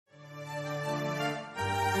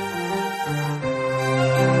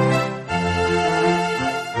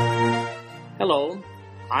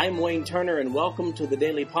I'm Wayne Turner, and welcome to the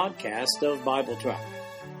daily podcast of Bible Track.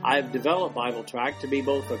 I've developed Bible Track to be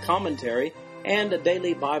both a commentary and a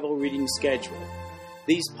daily Bible reading schedule.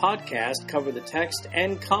 These podcasts cover the text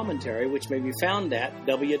and commentary, which may be found at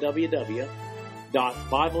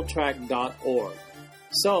www.bibletrack.org.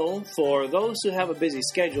 So, for those who have a busy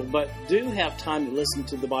schedule but do have time to listen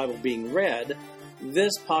to the Bible being read,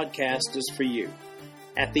 this podcast is for you.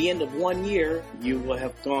 At the end of 1 year, you will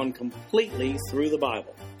have gone completely through the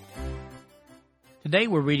Bible. Today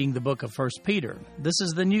we're reading the book of 1 Peter. This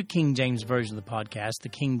is the New King James Version of the podcast. The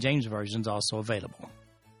King James Version is also available.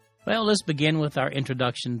 Well, let's begin with our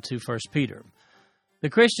introduction to 1 Peter.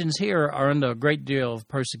 The Christians here are under a great deal of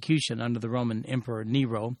persecution under the Roman Emperor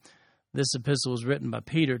Nero. This epistle was written by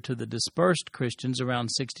Peter to the dispersed Christians around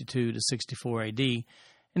 62 to 64 AD,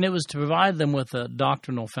 and it was to provide them with a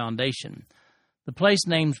doctrinal foundation. The place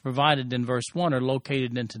names provided in verse 1 are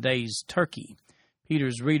located in today's Turkey.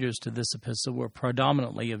 Peter's readers to this epistle were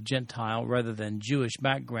predominantly of Gentile rather than Jewish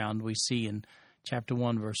background we see in chapter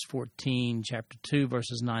 1, verse 14, chapter 2,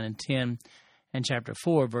 verses 9 and 10, and chapter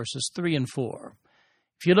 4, verses 3 and 4.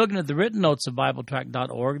 If you're looking at the written notes of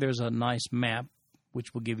BibleTrack.org, there's a nice map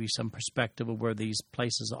which will give you some perspective of where these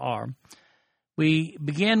places are. We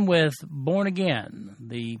begin with born again,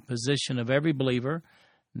 the position of every believer.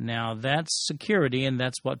 Now, that's security, and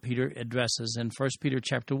that's what Peter addresses in 1 Peter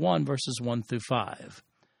chapter 1, verses 1 through 5.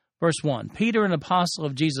 Verse 1, Peter, an apostle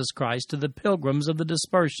of Jesus Christ, to the pilgrims of the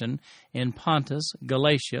dispersion in Pontus,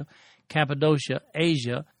 Galatia, Cappadocia,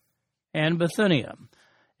 Asia, and Bithynia,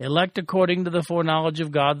 elect according to the foreknowledge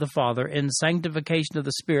of God the Father, in sanctification of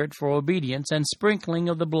the Spirit for obedience and sprinkling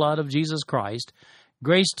of the blood of Jesus Christ,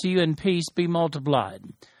 grace to you and peace be multiplied.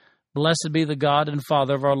 Blessed be the God and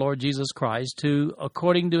Father of our Lord Jesus Christ, who,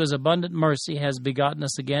 according to his abundant mercy, has begotten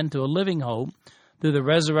us again to a living hope through the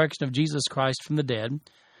resurrection of Jesus Christ from the dead,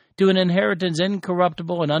 to an inheritance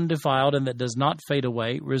incorruptible and undefiled and that does not fade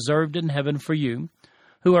away, reserved in heaven for you,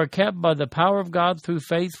 who are kept by the power of God through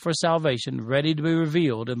faith for salvation, ready to be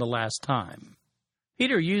revealed in the last time.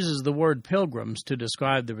 Peter uses the word pilgrims to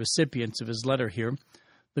describe the recipients of his letter here.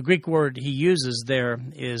 The Greek word he uses there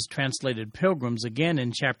is translated pilgrims again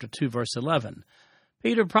in chapter 2, verse 11.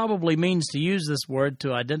 Peter probably means to use this word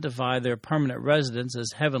to identify their permanent residence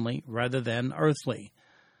as heavenly rather than earthly.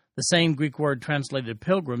 The same Greek word translated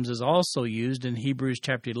pilgrims is also used in Hebrews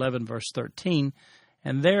chapter 11, verse 13,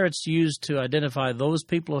 and there it's used to identify those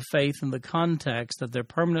people of faith in the context that their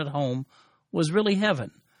permanent home was really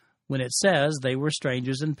heaven, when it says they were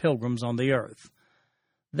strangers and pilgrims on the earth.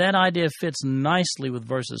 That idea fits nicely with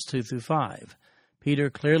verses 2 through 5. Peter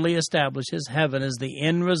clearly establishes heaven as the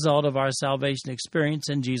end result of our salvation experience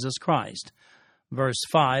in Jesus Christ. Verse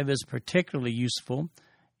 5 is particularly useful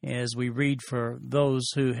as we read for those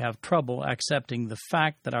who have trouble accepting the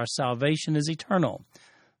fact that our salvation is eternal.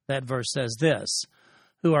 That verse says this,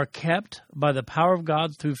 who are kept by the power of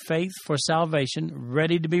God through faith for salvation,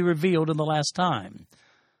 ready to be revealed in the last time.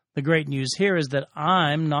 The great news here is that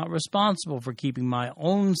I'm not responsible for keeping my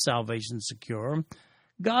own salvation secure.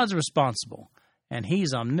 God's responsible, and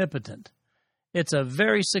He's omnipotent. It's a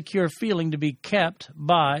very secure feeling to be kept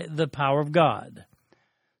by the power of God.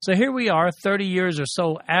 So here we are 30 years or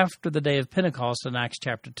so after the day of Pentecost in Acts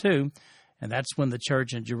chapter 2, and that's when the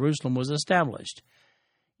church in Jerusalem was established.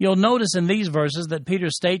 You'll notice in these verses that Peter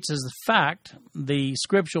states as a fact the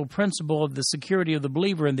scriptural principle of the security of the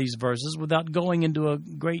believer in these verses without going into a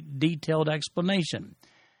great detailed explanation.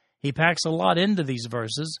 He packs a lot into these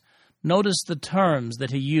verses. Notice the terms that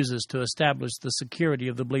he uses to establish the security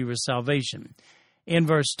of the believer's salvation. In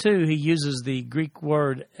verse 2, he uses the Greek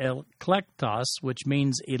word eklektos, which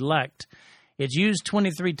means elect. It's used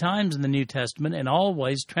 23 times in the New Testament and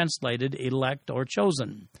always translated elect or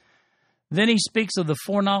chosen. Then he speaks of the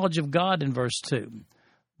foreknowledge of God in verse 2.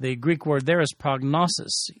 The Greek word there is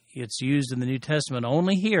prognosis. It's used in the New Testament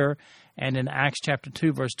only here and in Acts chapter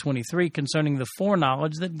 2, verse 23, concerning the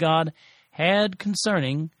foreknowledge that God had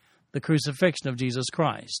concerning the crucifixion of Jesus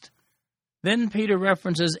Christ. Then Peter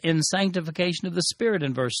references in sanctification of the Spirit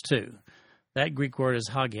in verse 2. That Greek word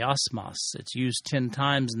is hagiosmos. It's used 10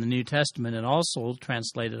 times in the New Testament and also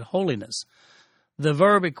translated holiness. The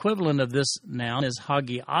verb equivalent of this noun is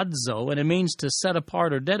hagiadzo, and it means to set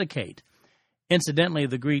apart or dedicate. Incidentally,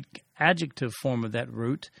 the Greek adjective form of that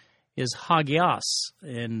root is hagios,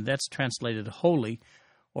 and that's translated holy,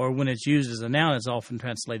 or when it's used as a noun, it's often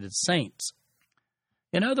translated saints.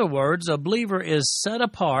 In other words, a believer is set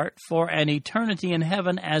apart for an eternity in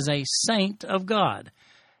heaven as a saint of God,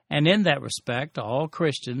 and in that respect, all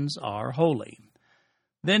Christians are holy.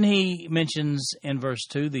 Then he mentions in verse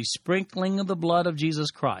 2 the sprinkling of the blood of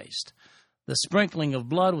Jesus Christ. The The sprinkling of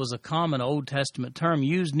blood was a common Old Testament term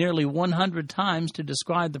used nearly 100 times to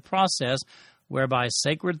describe the process whereby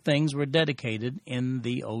sacred things were dedicated in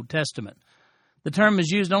the Old Testament. The term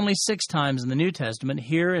is used only 6 times in the New Testament,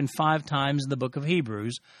 here and 5 times in the book of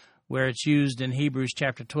Hebrews, where it's used in Hebrews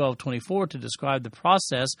chapter 12:24 to describe the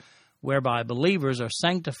process whereby believers are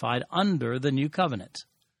sanctified under the new covenant.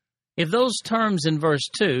 If those terms in verse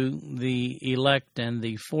 2, the elect and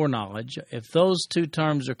the foreknowledge, if those 2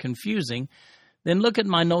 terms are confusing, then look at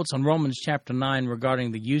my notes on Romans chapter 9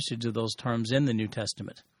 regarding the usage of those terms in the New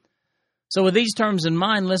Testament. So with these terms in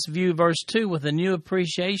mind, let's view verse 2 with a new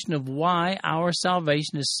appreciation of why our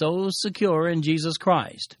salvation is so secure in Jesus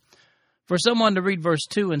Christ. For someone to read verse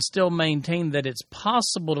 2 and still maintain that it's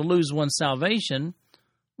possible to lose one's salvation,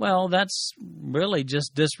 well, that's really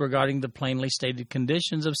just disregarding the plainly stated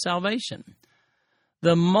conditions of salvation.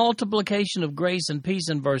 The multiplication of grace and peace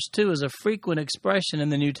in verse 2 is a frequent expression in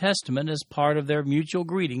the New Testament as part of their mutual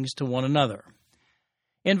greetings to one another.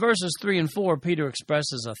 In verses 3 and 4, Peter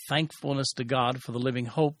expresses a thankfulness to God for the living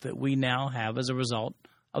hope that we now have as a result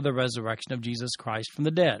of the resurrection of Jesus Christ from the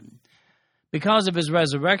dead. Because of his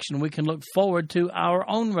resurrection, we can look forward to our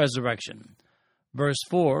own resurrection. Verse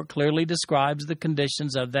 4 clearly describes the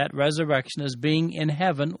conditions of that resurrection as being in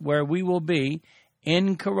heaven, where we will be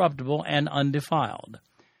incorruptible and undefiled.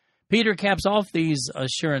 Peter caps off these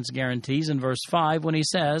assurance guarantees in verse 5 when he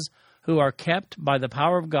says, "Who are kept by the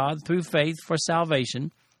power of God through faith for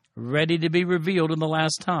salvation, ready to be revealed in the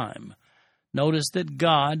last time." Notice that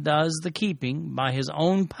God does the keeping by his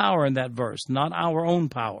own power in that verse, not our own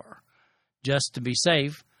power. Just to be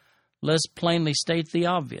safe, let's plainly state the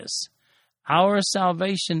obvious. Our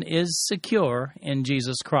salvation is secure in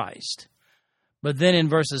Jesus Christ. But then in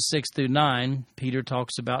verses 6 through 9, Peter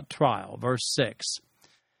talks about trial. Verse 6,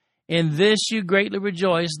 "In this you greatly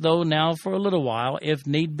rejoice, though now for a little while, if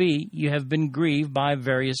need be, you have been grieved by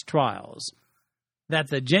various trials, that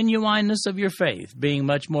the genuineness of your faith, being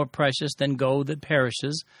much more precious than gold that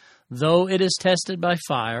perishes, though it is tested by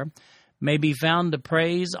fire, may be found to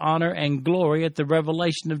praise, honor, and glory at the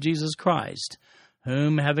revelation of Jesus Christ,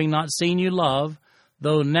 whom, having not seen, you love,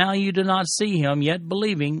 though now you do not see him, yet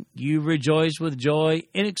believing, you rejoice with joy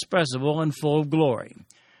inexpressible and full of glory,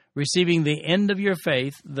 receiving the end of your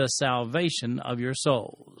faith, the salvation of your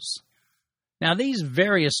souls." Now, these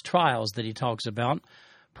various trials that he talks about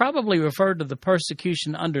probably refer to the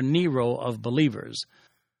persecution under Nero of believers.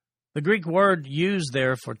 The Greek word used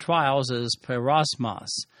there for trials is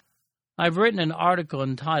peirasmos. I've written an article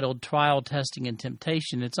entitled Trial, Testing, and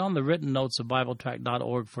Temptation. It's on the written notes of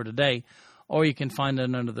BibleTrack.org for today, or you can find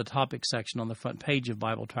it under the topic section on the front page of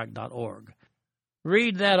BibleTrack.org.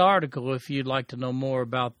 Read that article if you'd like to know more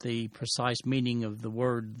about the precise meaning of the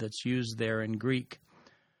word that's used there in Greek.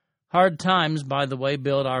 Hard times, by the way,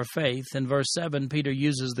 build our faith. In verse 7, Peter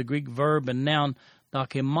uses the Greek verb and noun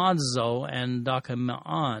dokimazo and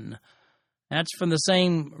dokimaon. That's from the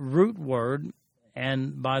same root word,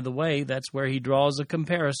 and by the way, that's where he draws a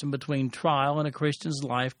comparison between trial in a Christian's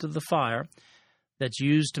life to the fire that's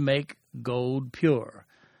used to make gold pure.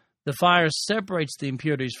 The fire separates the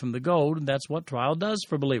impurities from the gold, and that's what trial does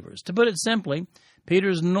for believers. To put it simply,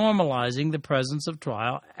 Peter's normalizing the presence of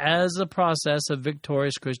trial as a process of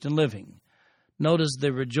victorious Christian living. Notice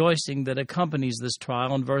the rejoicing that accompanies this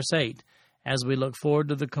trial in verse 8, as we look forward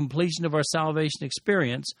to the completion of our salvation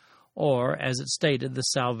experience, or, as it's stated, the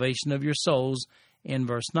salvation of your souls in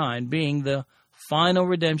verse 9, being the final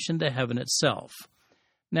redemption to heaven itself.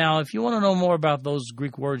 Now, if you want to know more about those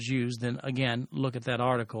Greek words used, then again, look at that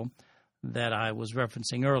article that I was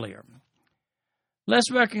referencing earlier. Let's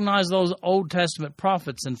recognize those Old Testament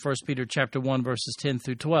prophets in 1 Peter chapter 1, verses 10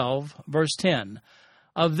 through 12. Verse 10,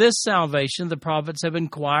 "Of this salvation the prophets have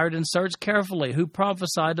inquired and searched carefully, who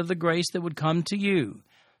prophesied of the grace that would come to you,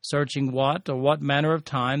 searching what or what manner of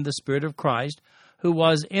time the Spirit of Christ, who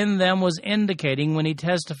was in them, was indicating when he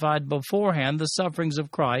testified beforehand the sufferings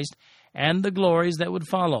of Christ and the glories that would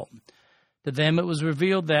follow. To them it was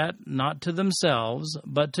revealed that, not to themselves,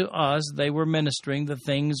 but to us they were ministering the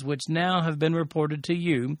things which now have been reported to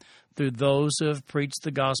you through those who have preached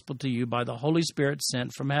the gospel to you by the Holy Spirit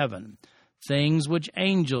sent from heaven, things which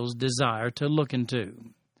angels desire to look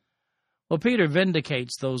into." Well, Peter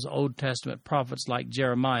vindicates those Old Testament prophets like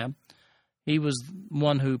Jeremiah. He was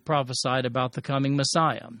one who prophesied about the coming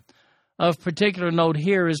Messiah. Of particular note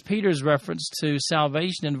here is Peter's reference to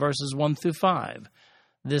salvation in verses 1 through 5.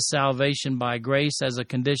 This salvation by grace as a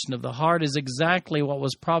condition of the heart is exactly what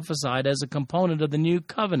was prophesied as a component of the new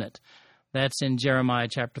covenant. That's in Jeremiah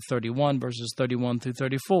chapter 31, verses 31 through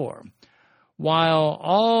 34. While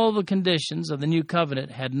all the conditions of the new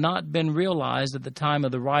covenant had not been realized at the time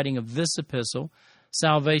of the writing of this epistle,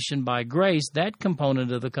 salvation by grace, that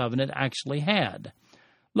component of the covenant actually had.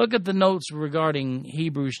 Look at the notes regarding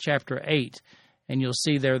Hebrews chapter 8, and you'll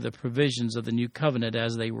see there the provisions of the new covenant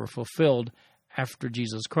as they were fulfilled after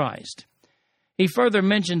Jesus Christ. He further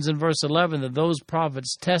mentions in verse 11 that those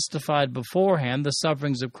prophets testified beforehand the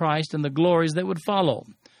sufferings of Christ and the glories that would follow.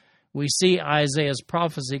 We see Isaiah's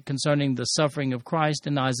prophecy concerning the suffering of Christ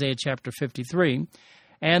in Isaiah chapter 53,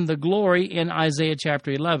 and the glory in Isaiah chapter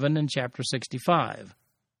 11 and chapter 65.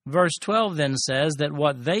 Verse 12 then says that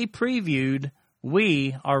what they previewed,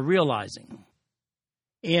 we are realizing.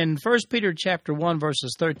 In 1 Peter chapter 1,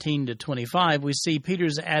 verses 13 to 25, we see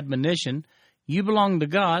Peter's admonition, "You belong to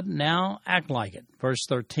God, now act like it." Verse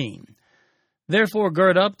 13. "Therefore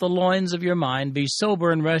gird up the loins of your mind, be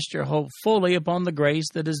sober, and rest your hope fully upon the grace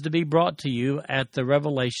that is to be brought to you at the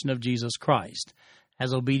revelation of Jesus Christ,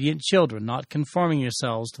 as obedient children, not conforming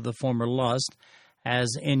yourselves to the former lust,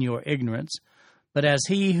 as in your ignorance. But as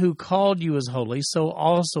he who called you is holy, so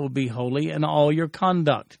also be holy in all your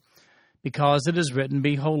conduct, because it is written,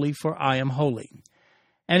 Be holy, for I am holy.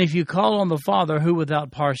 And if you call on the Father, who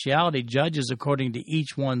without partiality judges according to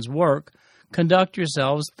each one's work, conduct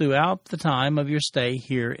yourselves throughout the time of your stay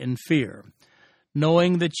here in fear,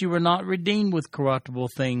 knowing that you were not redeemed with corruptible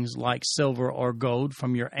things like silver or gold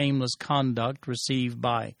from your aimless conduct received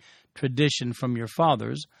by tradition from your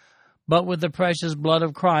fathers, but with the precious blood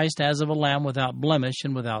of Christ as of a lamb without blemish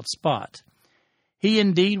and without spot. He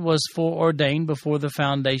indeed was foreordained before the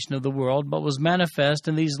foundation of the world, but was manifest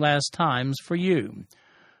in these last times for you,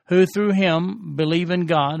 who through him believe in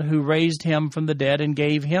God, who raised him from the dead and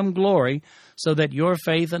gave him glory, so that your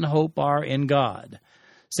faith and hope are in God.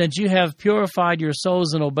 Since you have purified your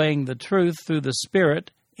souls in obeying the truth through the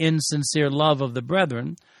Spirit, in sincere love of the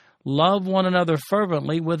brethren, love one another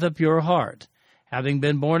fervently with a pure heart, having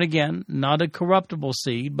been born again, not a corruptible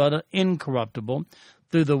seed, but an incorruptible,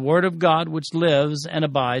 through the word of God which lives and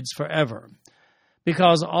abides forever.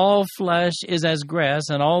 Because all flesh is as grass,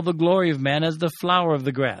 and all the glory of man as the flower of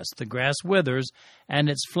the grass. The grass withers, and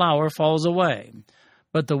its flower falls away.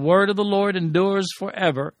 But the word of the Lord endures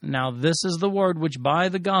forever. Now this is the word which by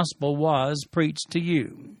the gospel was preached to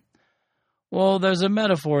you." Well, there's a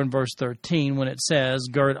metaphor in verse 13 when it says,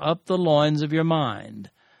 "Gird up the loins of your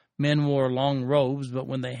mind." Men wore long robes, but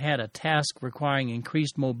when they had a task requiring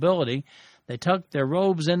increased mobility, they tucked their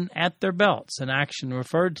robes in at their belts, an action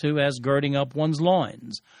referred to as girding up one's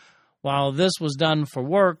loins. While this was done for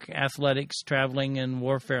work, athletics, traveling, and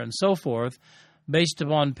warfare, and so forth, based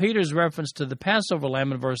upon Peter's reference to the Passover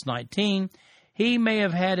lamb in verse 19, he may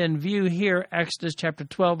have had in view here Exodus chapter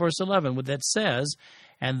 12, verse 11, that says,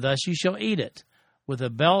 "And thus you shall eat it, with a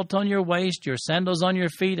belt on your waist, your sandals on your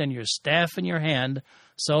feet, and your staff in your hand,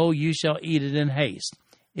 so you shall eat it in haste.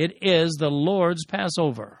 It is the Lord's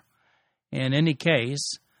Passover." In any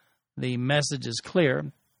case, the message is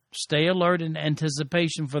clear. Stay alert in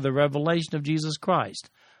anticipation for the revelation of Jesus Christ.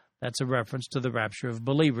 That's a reference to the rapture of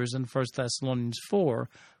believers in 1 Thessalonians 4,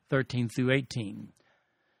 13 through 18.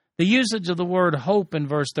 The usage of the word hope in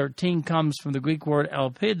verse 13 comes from the Greek word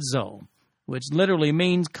elpidzo, which literally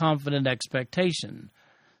means confident expectation.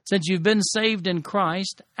 Since you've been saved in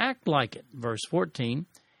Christ, act like it. Verse 14.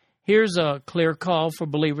 Here's a clear call for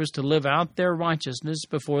believers to live out their righteousness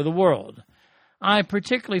before the world. I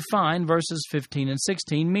particularly find verses 15 and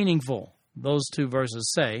 16 meaningful. Those two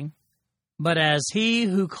verses say, "But as he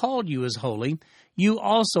who called you is holy, you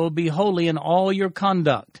also be holy in all your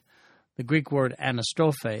conduct." The Greek word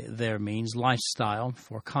anastrophe there means lifestyle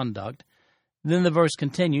for conduct. Then the verse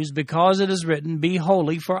continues, "Because it is written, Be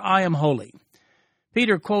holy, for I am holy."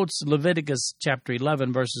 Peter quotes Leviticus chapter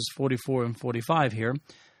 11, verses 44 and 45 here.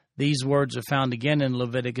 These words are found again in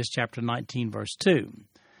Leviticus chapter 19, verse 2.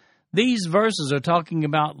 These verses are talking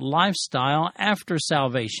about lifestyle after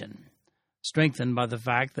salvation, strengthened by the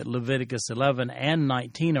fact that Leviticus 11 and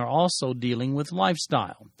 19 are also dealing with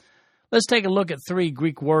lifestyle. Let's take a look at three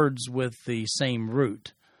Greek words with the same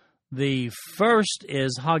root. The first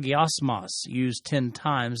is hagiosmos, used 10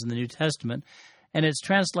 times in the New Testament, and it's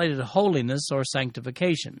translated holiness or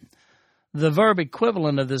sanctification. The verb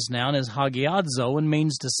equivalent of this noun is hagiadzo and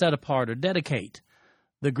means to set apart or dedicate.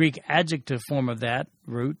 The Greek adjective form of that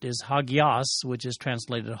root is hagios, which is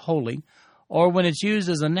translated holy, or when it's used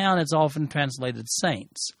as a noun, it's often translated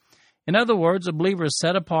saints. In other words, a believer is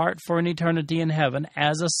set apart for an eternity in heaven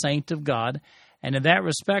as a saint of God, and in that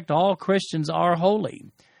respect, all Christians are holy.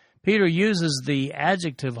 Peter uses the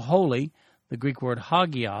adjective holy, the Greek word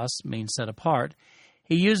hagios means set apart.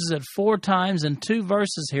 He uses it 4 times in 2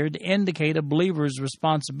 verses here to indicate a believer's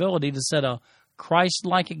responsibility to set a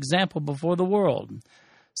Christ-like example before the world.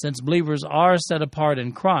 Since believers are set apart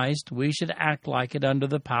in Christ, we should act like it under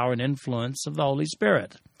the power and influence of the Holy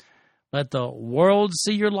Spirit. Let the world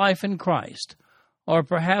see your life in Christ, or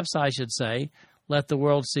perhaps I should say, let the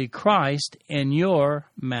world see Christ in your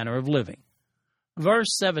manner of living.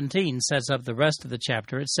 Verse 17 sets up the rest of the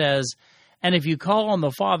chapter. It says, "And if you call on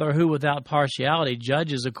the Father, who without partiality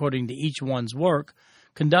judges according to each one's work,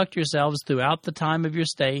 conduct yourselves throughout the time of your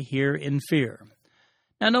stay here in fear."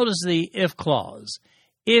 Now notice the if clause.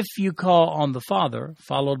 If you call on the Father,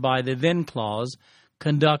 followed by the then clause,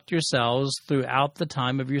 conduct yourselves throughout the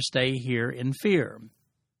time of your stay here in fear.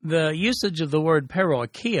 The usage of the word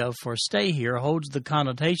paroikia for stay here holds the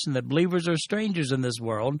connotation that believers are strangers in this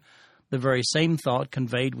world, the very same thought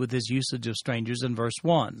conveyed with his usage of strangers in verse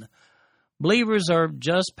 1. Believers are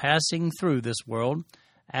just passing through this world.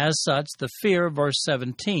 As such, the fear of verse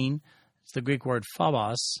 17, it's the Greek word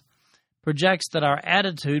phobos, projects that our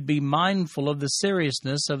attitude be mindful of the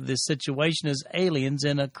seriousness of the situation as aliens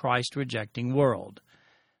in a Christ-rejecting world.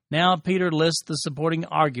 Now, Peter lists the supporting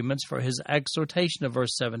arguments for his exhortation of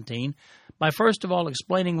verse 17 by first of all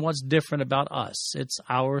explaining what's different about us. It's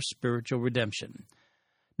our spiritual redemption.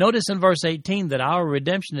 Notice in verse 18 that our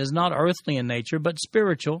redemption is not earthly in nature, but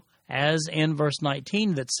spiritual, as in verse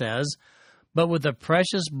 19 that says, "But with the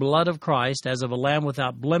precious blood of Christ, as of a lamb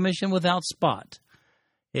without blemish and without spot."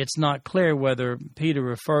 It's not clear whether Peter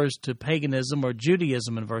refers to paganism or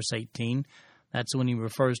Judaism in verse 18. That's when he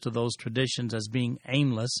refers to those traditions as being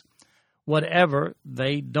aimless. Whatever,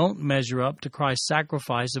 they don't measure up to Christ's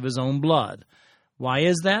sacrifice of his own blood. Why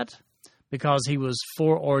is that? Because he was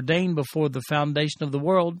foreordained before the foundation of the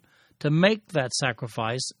world to make that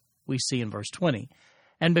sacrifice, we see in verse 20.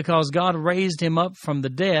 And because God raised him up from the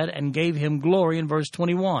dead and gave him glory in verse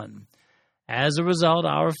 21. As a result,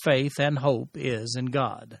 our faith and hope is in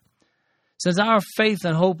God. Since our faith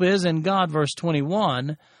and hope is in God, verse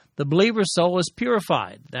 21, the believer's soul is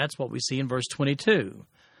purified. That's what we see in verse 22.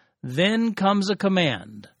 Then comes a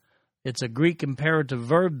command. It's a Greek imperative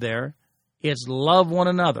verb there. It's love one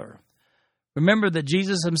another. Remember that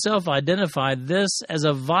Jesus himself identified this as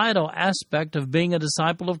a vital aspect of being a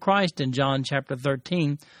disciple of Christ in John chapter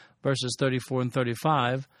 13, verses 34 and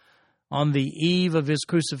 35. On the eve of his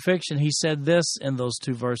crucifixion, he said this in those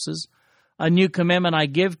 2 verses, "A new commandment I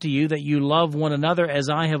give to you, that you love one another as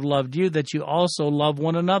I have loved you, that you also love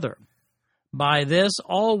one another. By this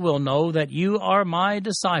all will know that you are my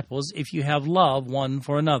disciples, if you have love one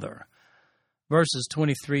for another." Verses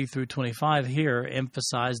 23 through 25 here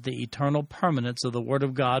emphasize the eternal permanence of the Word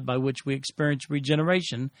of God by which we experience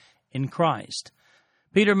regeneration in Christ.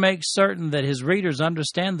 Peter makes certain that his readers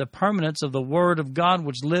understand the permanence of the Word of God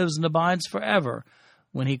which lives and abides forever.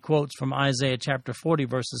 When he quotes from Isaiah chapter 40,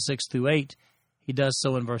 verses 6 through 8, he does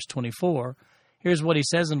so in verse 24. Here's what he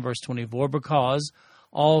says in verse 24, "Because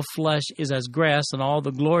all flesh is as grass, and all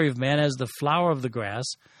the glory of man as the flower of the grass.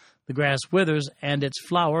 The grass withers, and its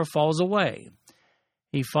flower falls away."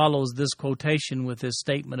 He follows this quotation with his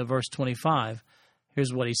statement of verse 25.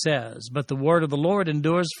 Here's what he says, "But the word of the Lord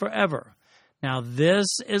endures forever. Now this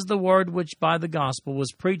is the word which by the gospel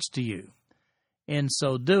was preached to you." In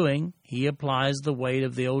so doing, he applies the weight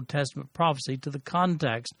of the Old Testament prophecy to the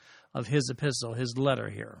context of his epistle, his letter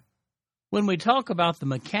here. When we talk about the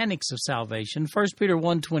mechanics of salvation, 1 Peter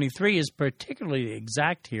 1:23 is particularly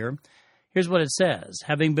exact here. Here's what it says,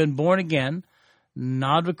 "Having been born again,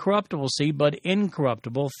 not of corruptible seed, but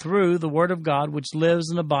incorruptible, through the word of God which lives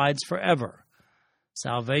and abides forever."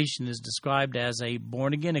 Salvation is described as a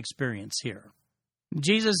born-again experience here.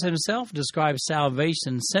 Jesus himself describes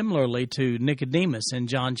salvation similarly to Nicodemus in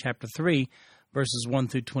John chapter 3, verses 1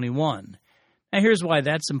 through 21. Now here's why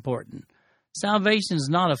that's important. Salvation is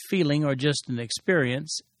not a feeling or just an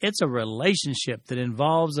experience. It's a relationship that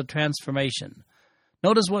involves a transformation.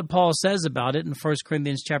 Notice what Paul says about it in 1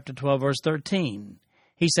 Corinthians chapter 12, verse 13.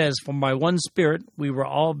 He says, "For by one Spirit we were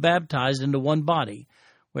all baptized into one body,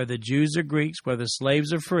 whether Jews or Greeks, whether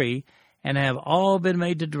slaves or free, and have all been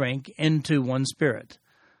made to drink into one Spirit."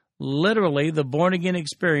 Literally, the born-again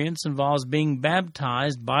experience involves being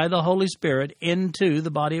baptized by the Holy Spirit into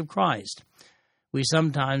the body of Christ. We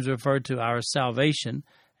sometimes refer to our salvation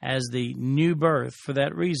as the new birth for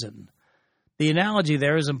that reason. The analogy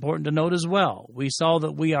there is important to note as well. We saw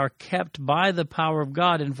that we are kept by the power of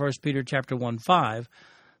God in 1 Peter chapter 1:5.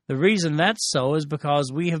 The reason that's so is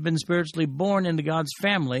because we have been spiritually born into God's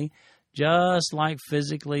family, just like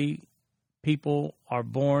physically people are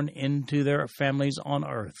born into their families on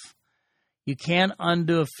earth. You can't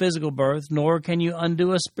undo a physical birth, nor can you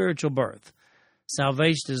undo a spiritual birth.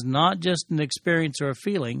 Salvation is not just an experience or a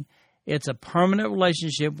feeling. It's a permanent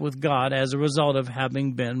relationship with God as a result of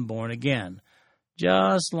having been born again,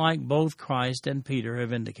 just like both Christ and Peter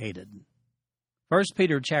have indicated. 1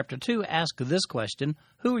 Peter chapter 2 asks this question,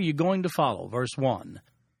 who are you going to follow? Verse 1.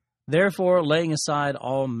 Therefore, laying aside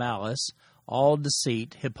all malice, all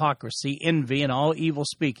deceit, hypocrisy, envy, and all evil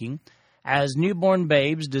speaking, as newborn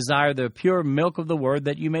babes desire the pure milk of the word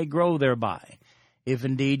that you may grow thereby, if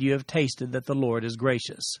indeed you have tasted that the Lord is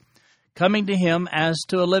gracious. Coming to him as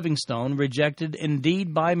to a living stone, rejected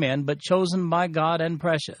indeed by men, but chosen by God and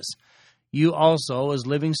precious. You also, as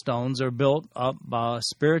living stones, are built up a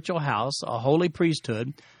spiritual house, a holy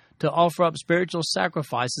priesthood, to offer up spiritual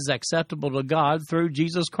sacrifices acceptable to God through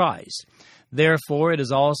Jesus Christ. Therefore, it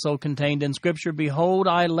is also contained in Scripture, Behold,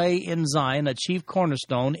 I lay in Zion a chief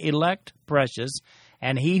cornerstone, elect, precious,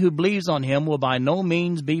 and he who believes on him will by no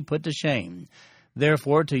means be put to shame.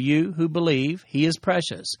 Therefore, to you who believe, he is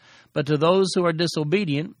precious. But to those who are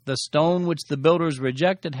disobedient, the stone which the builders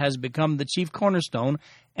rejected has become the chief cornerstone,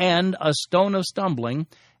 and a stone of stumbling,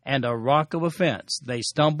 and a rock of offense. They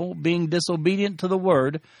stumble, being disobedient to the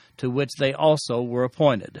word, to which they also were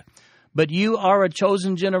appointed. But you are a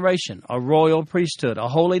chosen generation, a royal priesthood, a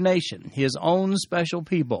holy nation, his own special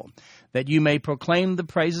people, that you may proclaim the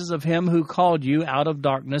praises of him who called you out of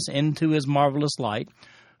darkness into his marvelous light,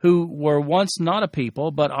 who were once not a people,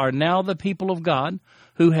 but are now the people of God,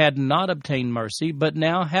 who had not obtained mercy, but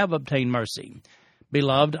now have obtained mercy.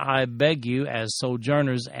 Beloved, I beg you, as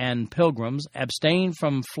sojourners and pilgrims, abstain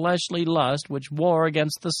from fleshly lust which war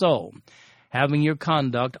against the soul, having your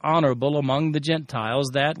conduct honorable among the Gentiles,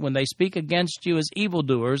 that, when they speak against you as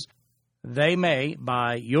evildoers, they may,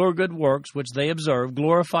 by your good works which they observe,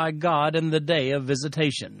 glorify God in the day of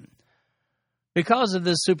visitation. Because of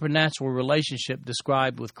this supernatural relationship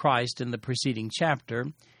described with Christ in the preceding chapter,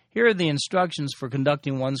 here are the instructions for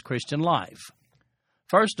conducting one's Christian life.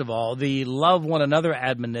 First of all, the love one another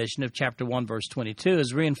admonition of chapter 1, verse 22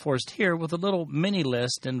 is reinforced here with a little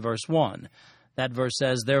mini-list in verse 1. That verse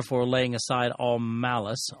says, Therefore, laying aside all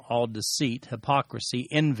malice, all deceit, hypocrisy,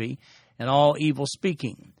 envy, and all evil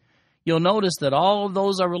speaking. You'll notice that all of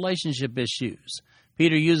those are relationship issues.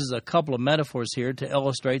 Peter uses a couple of metaphors here to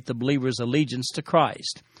illustrate the believer's allegiance to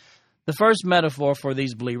Christ. The first metaphor for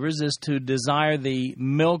these believers is to desire the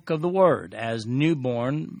milk of the Word as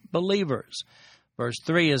newborn believers. Verse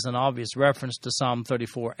 3 is an obvious reference to Psalm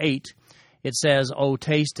 34:8. It says, O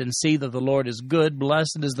taste and see that the Lord is good,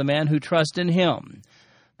 blessed is the man who trusts in him.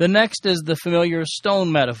 The next is the familiar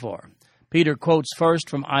stone metaphor. Peter quotes first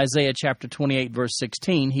from Isaiah chapter 28, verse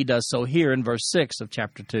 16. He does so here in verse 6 of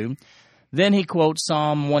chapter 2. Then he quotes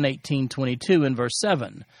Psalm 118:22 in verse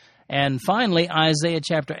 7. And finally, Isaiah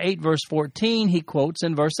chapter 8, verse 14, he quotes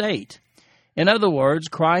in verse 8. In other words,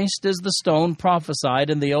 Christ is the stone prophesied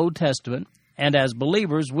in the Old Testament, and as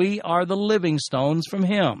believers, we are the living stones from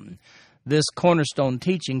him. This cornerstone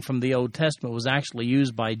teaching from the Old Testament was actually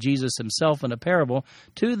used by Jesus himself in a parable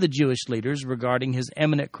to the Jewish leaders regarding his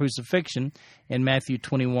imminent crucifixion in Matthew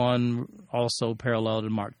 21, also paralleled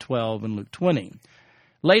in Mark 12 and Luke 20.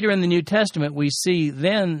 Later in the New Testament, we see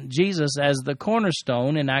then Jesus as the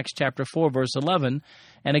cornerstone in Acts chapter 4, verse 11,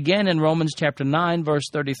 and again in Romans chapter 9, verse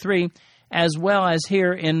 33, as well as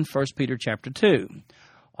here in 1 Peter chapter 2.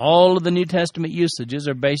 All of the New Testament usages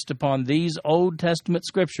are based upon these Old Testament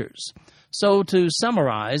scriptures. So to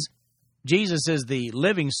summarize, Jesus is the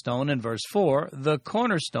living stone in verse 4, the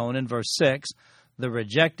cornerstone in verse 6, the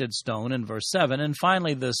rejected stone in verse 7, and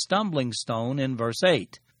finally the stumbling stone in verse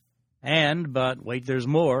 8. But wait, there's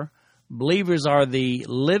more. Believers are the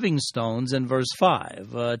living stones in verse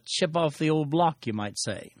 5, a chip off the old block, you might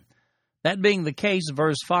say. That being the case,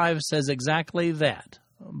 verse 5 says exactly that.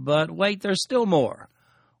 But wait, there's still more.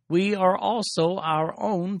 We are also our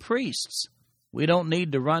own priests. We don't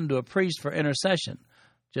need to run to a priest for intercession.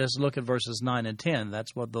 Just look at verses 9 and 10.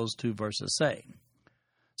 That's what those two verses say.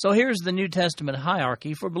 So here's the New Testament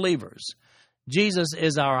hierarchy for believers. Jesus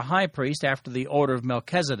is our high priest after the order of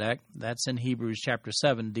Melchizedek. That's in Hebrews chapter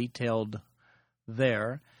 7, detailed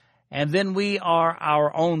there. And then we are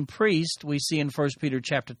our own priest. We see in 1 Peter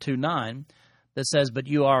chapter 2:9 that says, But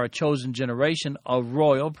you are a chosen generation, a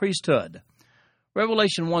royal priesthood.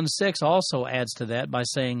 Revelation 1:6 also adds to that by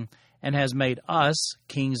saying, And has made us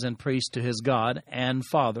kings and priests to his God and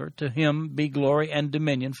Father. To him be glory and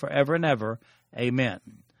dominion forever and ever. Amen.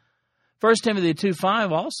 1 Timothy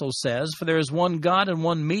 2:5 also says, For there is one God and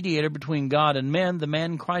one mediator between God and men, the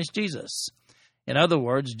man Christ Jesus. In other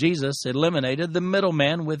words, Jesus eliminated the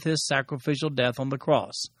middleman with his sacrificial death on the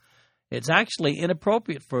cross. It's actually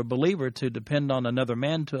inappropriate for a believer to depend on another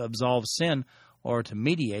man to absolve sin or to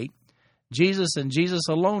mediate. Jesus and Jesus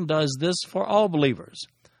alone does this for all believers.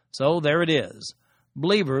 So there it is.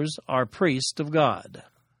 Believers are priests of God.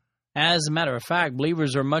 As a matter of fact,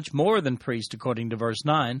 believers are much more than priests, according to verse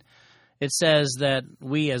 9. It says that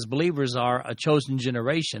we as believers are a chosen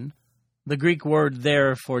generation. The Greek word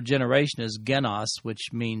there for generation is genos,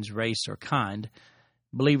 which means race or kind.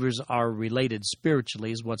 Believers are related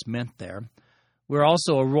spiritually is what's meant there. We're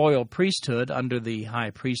also a royal priesthood under the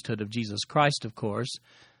high priesthood of Jesus Christ, of course.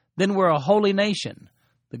 Then we're a holy nation.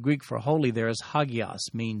 The Greek for holy there is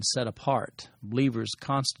hagios, means set apart. Believers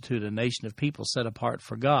constitute a nation of people set apart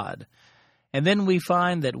for God. And then we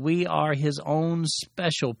find that we are His own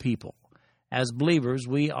special people. As believers,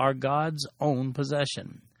 we are God's own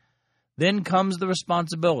possession. Then comes the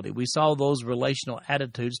responsibility. We saw those relational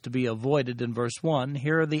attitudes to be avoided in verse 1.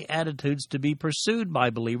 Here are the attitudes to be pursued by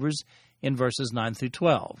believers in verses 9 through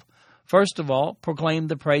 12. First of all, proclaim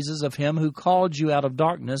the praises of Him who called you out of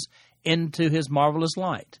darkness into His marvelous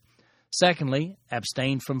light. Secondly,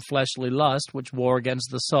 abstain from fleshly lust, which war against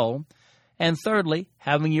the soul. And thirdly,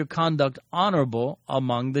 having your conduct honorable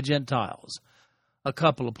among the Gentiles. A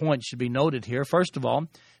couple of points should be noted here. First of all,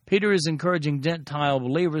 Peter is encouraging Gentile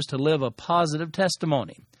believers to live a positive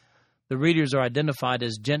testimony. The readers are identified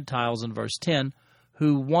as Gentiles in verse 10,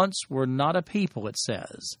 who once were not a people, it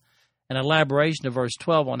says. An elaboration of verse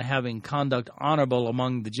 12 on having conduct honorable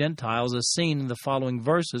among the Gentiles is seen in the following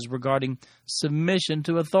verses regarding submission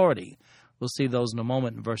to authority. We'll see those in a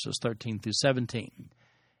moment in verses 13 through 17.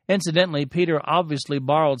 Incidentally, Peter obviously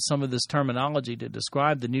borrowed some of this terminology to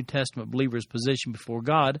describe the New Testament believer's position before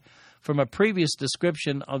God from a previous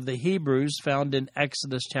description of the Hebrews found in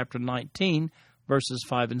Exodus chapter 19, verses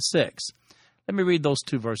 5 and 6. Let me read those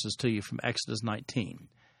two verses to you from Exodus 19.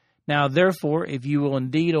 Now, therefore, if you will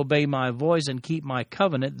indeed obey my voice and keep my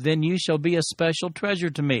covenant, then you shall be a special treasure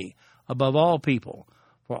to me above all people.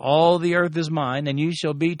 For all the earth is mine, and you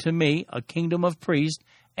shall be to me a kingdom of priests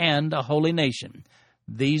and a holy nation.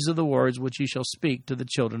 These are the words which you shall speak to the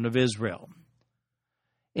children of Israel.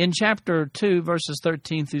 In chapter 2, verses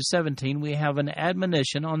 13 through 17, we have an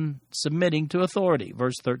admonition on submitting to authority.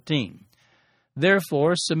 Verse 13,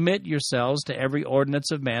 Therefore submit yourselves to every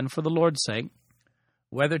ordinance of man for the Lord's sake,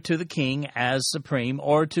 whether to the king as supreme,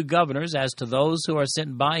 or to governors as to those who are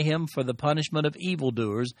sent by him for the punishment of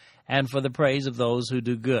evildoers and for the praise of those who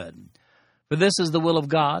do good. For this is the will of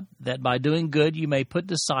God, that by doing good you may put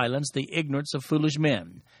to silence the ignorance of foolish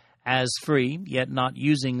men, as free, yet not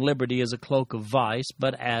using liberty as a cloak of vice,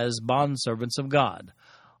 but as bondservants of God.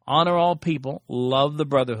 Honor all people, love the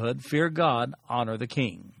brotherhood, fear God, honor the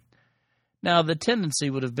king. Now, the tendency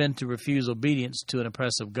would have been to refuse obedience to an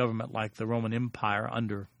oppressive government like the Roman Empire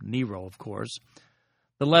under Nero, of course.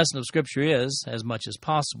 The lesson of Scripture is, as much as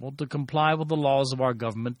possible, to comply with the laws of our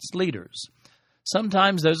government's leaders.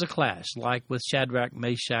 Sometimes there's a clash, like with Shadrach,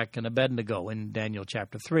 Meshach, and Abednego in Daniel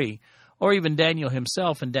chapter 3, or even Daniel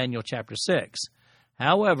himself in Daniel chapter 6.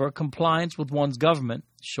 However, compliance with one's government,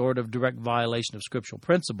 short of direct violation of scriptural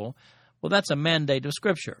principle, well, that's a mandate of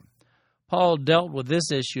Scripture. Paul dealt with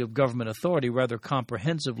this issue of government authority rather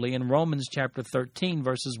comprehensively in Romans chapter 13,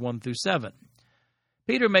 verses 1 through 7.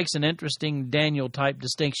 Peter makes an interesting Daniel-type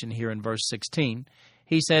distinction here in verse 16.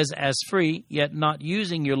 He says, as free, yet not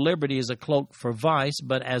using your liberty as a cloak for vice,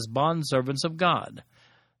 but as bondservants of God.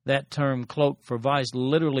 That term, cloak for vice,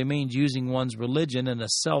 literally means using one's religion in a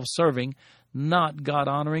self-serving, not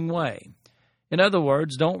God-honoring way. In other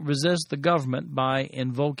words, don't resist the government by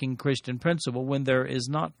invoking Christian principle when there is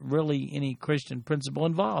not really any Christian principle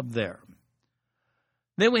involved there.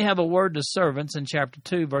 Then we have a word to servants in chapter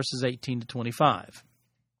 2, verses 18 to 25.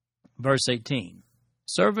 Verse 18,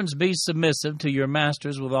 Servants, be submissive to your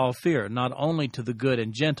masters with all fear, not only to the good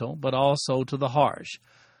and gentle, but also to the harsh.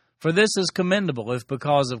 For this is commendable, if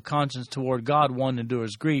because of conscience toward God one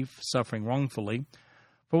endures grief, suffering wrongfully.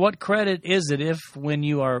 For what credit is it if, when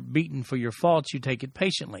you are beaten for your faults, you take it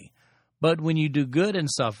patiently? But when you do good and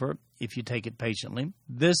suffer, if you take it patiently,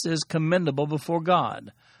 this is commendable before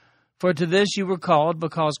God. For to this you were called,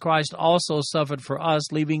 because Christ also suffered for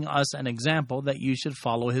us, leaving us an example that you should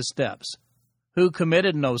follow his steps. Who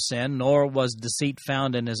committed no sin, nor was deceit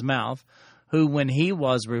found in his mouth, who, when he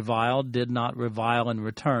was reviled, did not revile in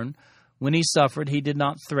return. When he suffered, he did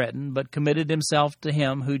not threaten, but committed himself to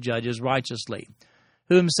him who judges righteously,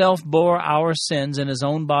 who himself bore our sins in his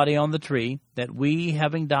own body on the tree, that we,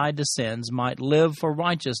 having died to sins, might live for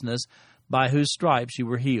righteousness, by whose stripes you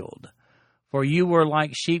were healed. For you were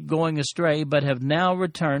like sheep going astray, but have now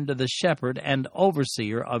returned to the shepherd and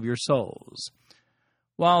overseer of your souls.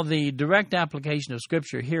 While the direct application of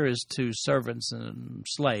Scripture here is to servants and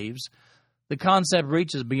slaves, the concept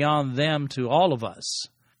reaches beyond them to all of us.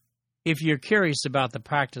 If you're curious about the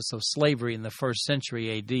practice of slavery in the 1st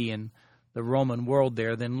century AD in the Roman world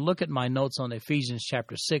there, then look at my notes on Ephesians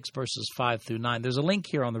chapter 6, verses 5 through 9. There's a link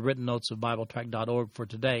here on the written notes of BibleTrack.org for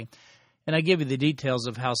today, and I give you the details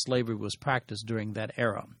of how slavery was practiced during that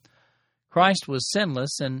era. Christ was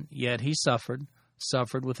sinless, and yet he suffered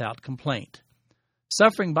without complaint.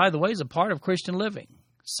 Suffering, by the way, is a part of Christian living.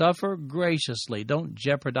 Suffer graciously. Don't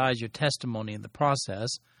jeopardize your testimony in the process.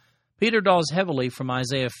 Peter draws heavily from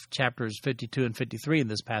Isaiah chapters 52 and 53 in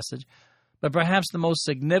this passage, but perhaps the most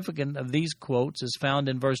significant of these quotes is found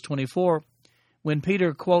in verse 24, when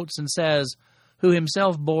Peter quotes and says, "Who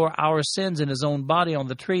himself bore our sins in his own body on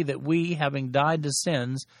the tree, that we, having died to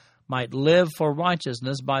sins, might live for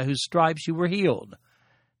righteousness, by whose stripes you were healed."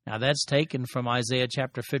 Now that's taken from Isaiah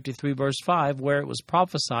chapter 53, verse 5, where it was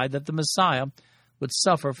prophesied that the Messiah would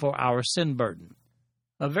suffer for our sin burden.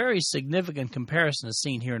 A very significant comparison is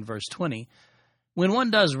seen here in verse 20. When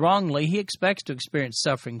one does wrongly, he expects to experience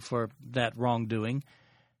suffering for that wrongdoing.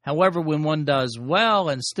 However, when one does well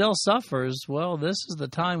and still suffers, well, this is the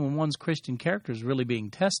time when one's Christian character is really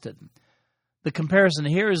being tested. The comparison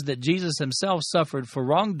here is that Jesus himself suffered for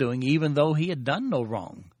wrongdoing even though he had done no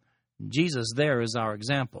wrong. Jesus there is our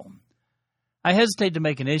example. I hesitate to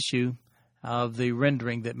make an issue of the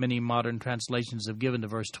rendering that many modern translations have given to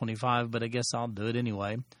verse 25, but I guess I'll do it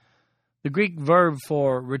anyway. The Greek verb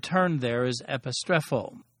for return there is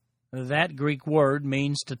epistrepho. That Greek word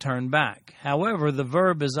means to turn back. However, the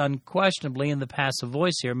verb is unquestionably in the passive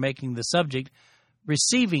voice here, making the subject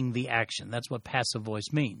receiving the action. That's what passive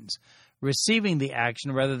voice means. Receiving the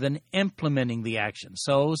action rather than implementing the action.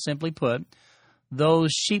 So, simply put,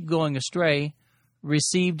 those sheep going astray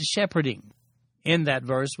received shepherding. In that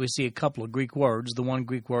verse, we see a couple of Greek words. The one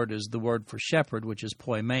Greek word is the word for shepherd, which is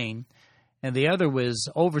poimen, and the other was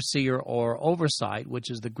overseer or oversight, which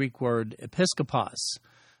is the Greek word episkopos.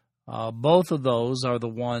 Both of those are the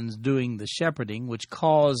ones doing the shepherding, which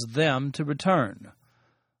caused them to return.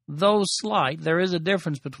 Though slight, there is a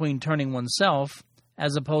difference between turning oneself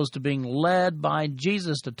as opposed to being led by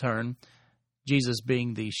Jesus to turn, Jesus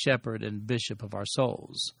being the shepherd and bishop of our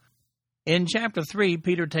souls. In chapter 3,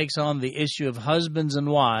 Peter takes on the issue of husbands and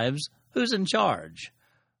wives. Who's in charge?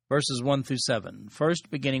 Verses 1 through 7.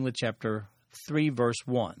 First, beginning with chapter 3, verse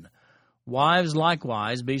 1. Wives,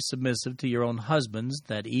 likewise, be submissive to your own husbands,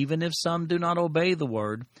 that even if some do not obey the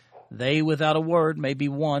word, they without a word may be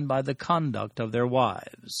won by the conduct of their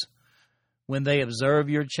wives, when they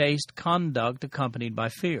observe your chaste conduct accompanied by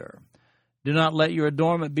fear. Do not let your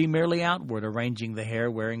adornment be merely outward, arranging the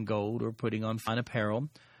hair, wearing gold, or putting on fine apparel.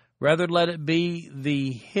 Rather, let it be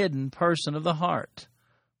the hidden person of the heart,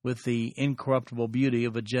 with the incorruptible beauty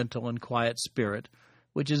of a gentle and quiet spirit,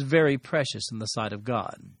 which is very precious in the sight of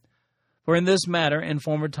God. For in this matter, in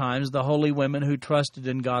former times, the holy women who trusted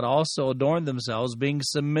in God also adorned themselves, being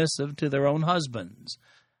submissive to their own husbands,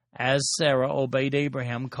 as Sarah obeyed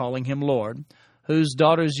Abraham, calling him Lord, whose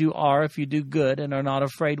daughters you are if you do good and are not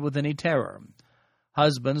afraid with any terror.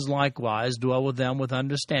 Husbands, likewise, dwell with them with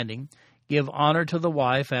understanding. Give honor to the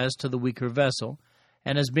wife as to the weaker vessel,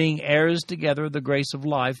 and as being heirs together of the grace of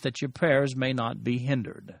life, that your prayers may not be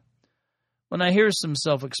hindered. When I hear some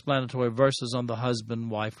self-explanatory verses on the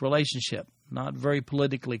husband-wife relationship, not very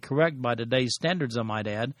politically correct by today's standards, I might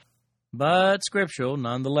add, but scriptural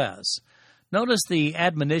nonetheless. Notice the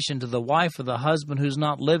admonition to the wife of the husband who's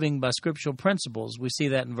not living by scriptural principles. We see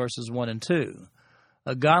that in verses 1 and 2.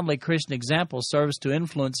 A godly Christian example serves to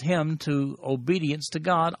influence him to obedience to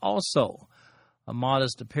God also. A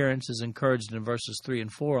modest appearance is encouraged in verses 3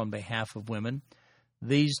 and 4 on behalf of women.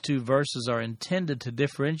 These two verses are intended to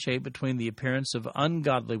differentiate between the appearance of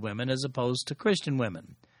ungodly women as opposed to Christian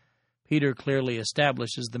women. Peter clearly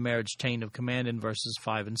establishes the marriage chain of command in verses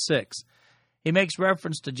 5 and 6. He makes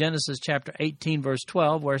reference to Genesis chapter 18, verse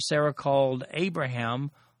 12, where Sarah called Abraham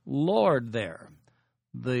Lord there.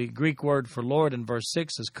 The Greek word for Lord in verse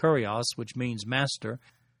 6 is kurios, which means master,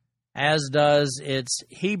 as does its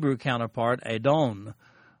Hebrew counterpart, Adon,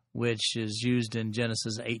 which is used in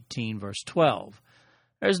Genesis 18, verse 12.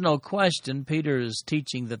 There's no question Peter is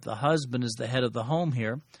teaching that the husband is the head of the home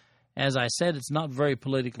here. As I said, it's not very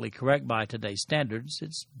politically correct by today's standards.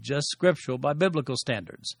 It's just scriptural by biblical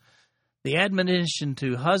standards. The admonition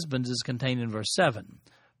to husbands is contained in verse 7.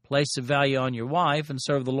 Place a value on your wife and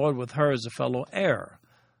serve the Lord with her as a fellow heir.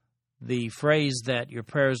 The phrase that your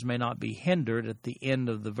prayers may not be hindered at the end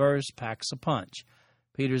of the verse packs a punch.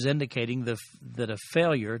 Peter's indicating that a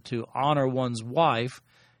failure to honor one's wife,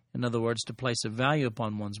 in other words, to place a value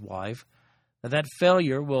upon one's wife, that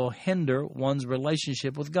failure will hinder one's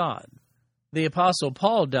relationship with God. The Apostle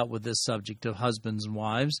Paul dealt with this subject of husbands and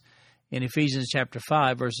wives in Ephesians chapter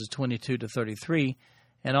 5, verses 22 to 33,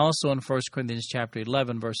 and also in 1 Corinthians chapter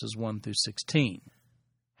 11, verses 1 through 16.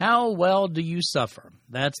 How well do you suffer?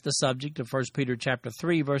 That's the subject of 1 Peter chapter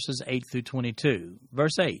 3, verses 8 through 22.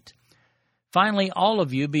 Verse 8. Finally, all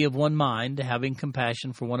of you be of one mind, having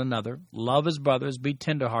compassion for one another. Love as brothers, be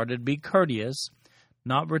tenderhearted, be courteous,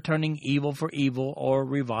 not returning evil for evil or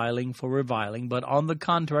reviling for reviling, but on the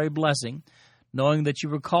contrary blessing, knowing that you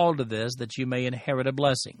were called to this, that you may inherit a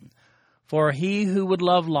blessing. For he who would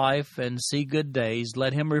love life and see good days,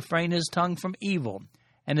 let him refrain his tongue from evil,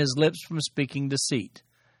 and his lips from speaking deceit.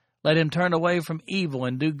 Let him turn away from evil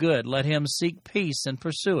and do good. Let him seek peace and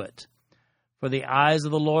pursue it. For the eyes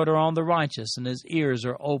of the Lord are on the righteous, and his ears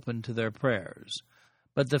are open to their prayers.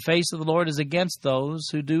 But the face of the Lord is against those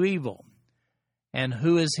who do evil. And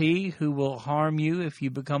who is he who will harm you if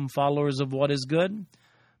you become followers of what is good?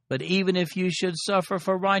 But even if you should suffer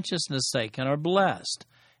for righteousness' sake and are blessed,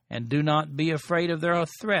 and do not be afraid of their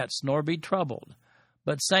threats, nor be troubled,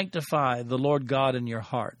 but sanctify the Lord God in your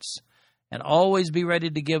hearts. And always be ready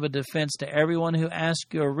to give a defense to everyone who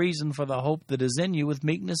asks you a reason for the hope that is in you with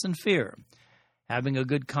meekness and fear, having a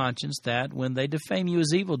good conscience that, when they defame you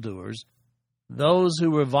as evildoers, those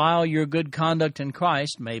who revile your good conduct in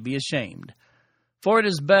Christ may be ashamed. For it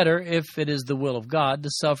is better, if it is the will of God, to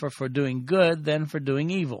suffer for doing good than for doing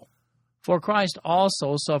evil. For Christ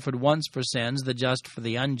also suffered once for sins, the just for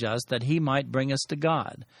the unjust, that he might bring us to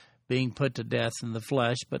God, being put to death in the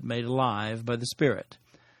flesh, but made alive by the Spirit,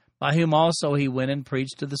 by whom also he went and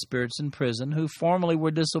preached to the spirits in prison, who formerly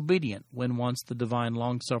were disobedient, when once the divine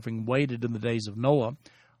longsuffering waited in the days of Noah,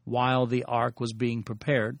 while the ark was being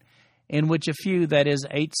prepared, in which a few, that is,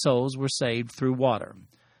 8 souls, were saved through water.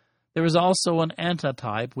 There is also an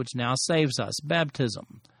antitype which now saves us,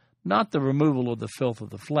 baptism, not the removal of the filth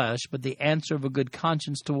of the flesh, but the answer of a good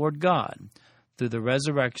conscience toward God, through the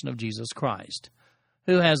resurrection of Jesus Christ,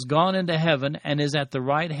 who has gone into heaven and is at the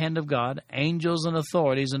right hand of God, angels and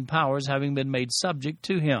authorities and powers having been made subject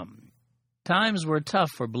to him. Times were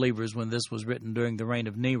tough for believers when this was written during the reign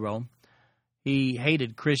of Nero. He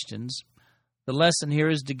hated Christians. The lesson here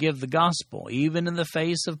is to give the gospel, even in the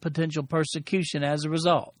face of potential persecution as a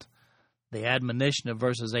result. The admonition of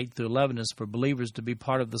verses 8 through 11 is for believers to be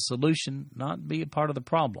part of the solution, not be a part of the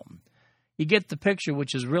problem. You get the picture,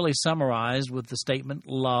 which is really summarized with the statement,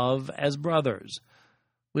 love as brothers.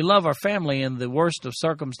 We love our family in the worst of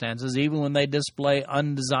circumstances, even when they display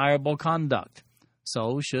undesirable conduct.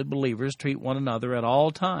 So should believers treat one another at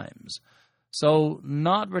all times. So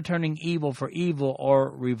not returning evil for evil or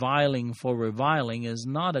reviling for reviling is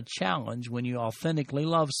not a challenge when you authentically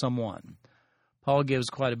love someone. Paul gives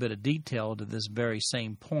quite a bit of detail to this very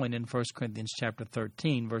same point in 1 Corinthians chapter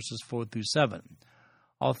 13, verses 4 through 7.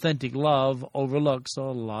 Authentic love overlooks a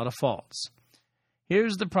lot of faults.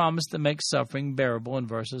 Here's the promise that makes suffering bearable in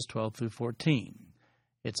verses 12 through 14.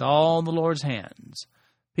 It's all in the Lord's hands.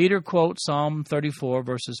 Peter quotes Psalm 34,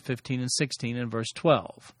 verses 15 and 16 in verse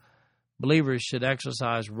 12. Believers should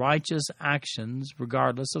exercise righteous actions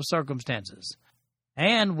regardless of circumstances.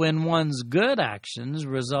 And when one's good actions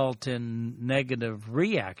result in negative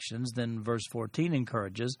reactions, then verse 14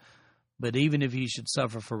 encourages, but even if you should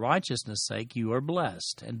suffer for righteousness' sake, you are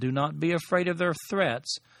blessed, and do not be afraid of their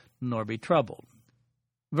threats, nor be troubled.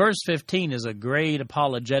 Verse 15 is a great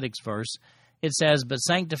apologetics verse. It says, but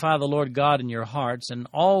sanctify the Lord God in your hearts, and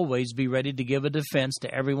always be ready to give a defense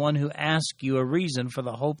to everyone who asks you a reason for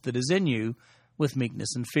the hope that is in you with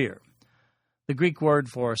meekness and fear. The Greek word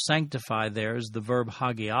for sanctify there is the verb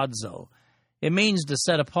hagiadzo. It means to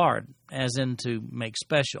set apart, as in to make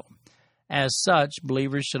special. As such,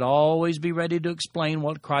 believers should always be ready to explain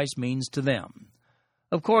what Christ means to them.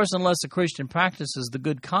 Of course, unless a Christian practices the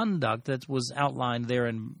good conduct that was outlined there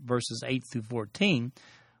in verses 8 through 14,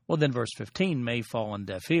 well, then verse 15 may fall on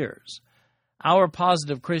deaf ears. Our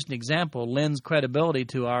positive Christian example lends credibility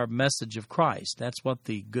to our message of Christ. That's what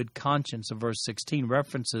the good conscience of verse 16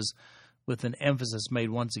 references, with an emphasis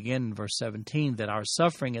made once again in verse 17 that our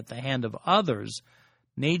suffering at the hand of others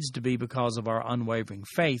needs to be because of our unwavering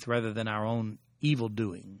faith rather than our own evil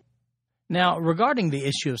doing. Now, regarding the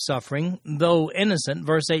issue of suffering, though innocent,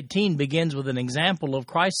 verse 18 begins with an example of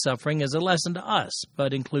Christ's suffering as a lesson to us,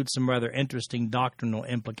 but includes some rather interesting doctrinal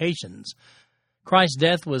implications. Christ's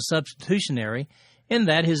death was substitutionary in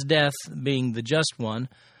that his death, being the just one,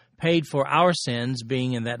 paid for our sins,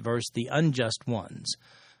 being in that verse the unjust ones.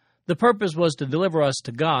 The purpose was to deliver us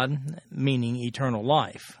to God, meaning eternal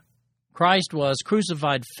life. Christ was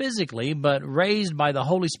crucified physically, but raised by the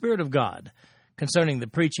Holy Spirit of God, Concerning the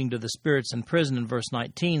preaching to the spirits in prison in verse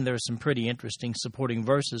 19, there are some pretty interesting supporting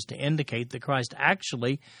verses to indicate that Christ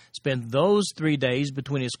actually spent those 3 days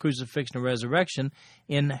between his crucifixion and resurrection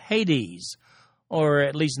in Hades, or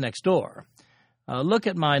at least next door. Look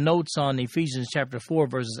at my notes on Ephesians chapter 4,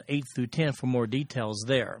 verses 8 through 10 for more details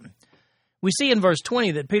there. We see in verse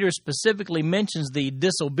 20 that Peter specifically mentions the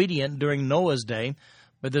disobedient during Noah's day,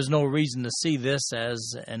 but there's no reason to see this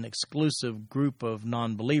as an exclusive group of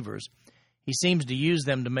non-believers. He seems to use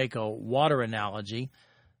them to make a water analogy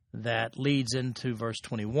that leads into verse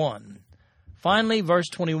 21. Finally, verse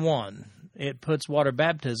 21, it puts water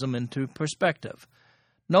baptism into perspective.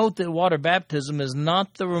 Note that water baptism is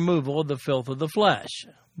not the removal of the filth of the flesh,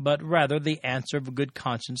 but rather the answer of a good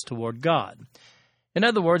conscience toward God. In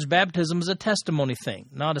other words, baptism is a testimony thing,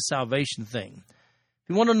 not a salvation thing. If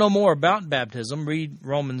you want to know more about baptism, read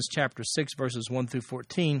Romans chapter 6, verses 1 through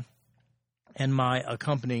 14, and my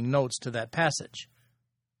accompanying notes to that passage.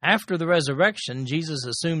 After the resurrection, Jesus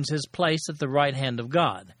assumes his place at the right hand of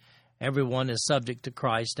God. Everyone is subject to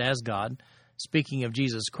Christ as God. Speaking of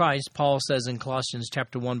Jesus Christ, Paul says in Colossians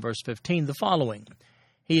chapter 1, verse 15, the following,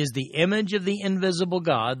 He is the image of the invisible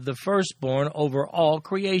God, the firstborn over all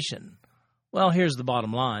creation. Well, here's the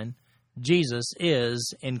bottom line. Jesus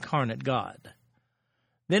is incarnate God.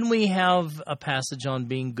 Then we have a passage on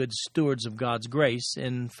being good stewards of God's grace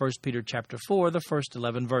in 1 Peter chapter 4, the first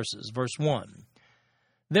 11 verses. Verse 1.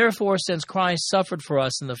 Therefore, since Christ suffered for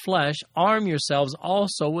us in the flesh, arm yourselves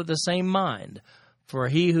also with the same mind. For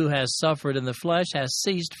he who has suffered in the flesh has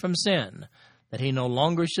ceased from sin, that he no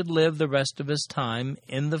longer should live the rest of his time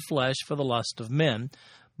in the flesh for the lust of men,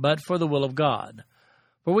 but for the will of God.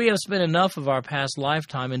 For we have spent enough of our past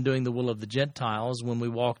lifetime in doing the will of the Gentiles when we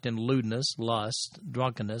walked in lewdness, lust,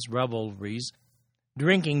 drunkenness, revelries,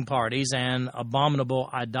 drinking parties, and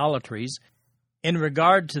abominable idolatries. In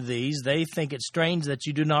regard to these, they think it strange that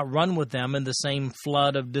you do not run with them in the same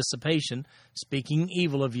flood of dissipation, speaking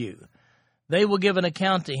evil of you. They will give an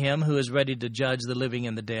account to him who is ready to judge the living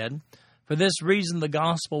and the dead. For this reason the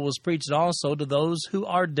gospel was preached also to those who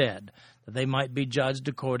are dead, that they might be judged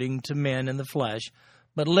according to men in the flesh,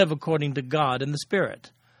 but live according to God in the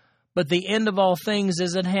Spirit. But the end of all things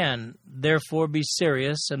is at hand. Therefore be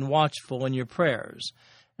serious and watchful in your prayers.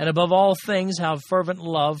 And above all things have fervent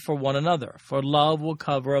love for one another, for love will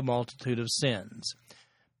cover a multitude of sins.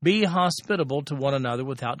 Be hospitable to one another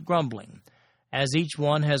without grumbling. As each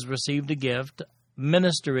one has received a gift,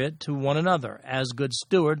 minister it to one another, as good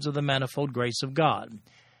stewards of the manifold grace of God.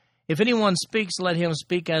 If anyone speaks, let him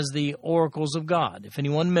speak as the oracles of God. If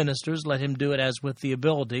anyone ministers, let him do it as with the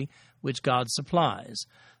ability which God supplies,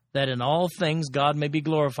 that in all things God may be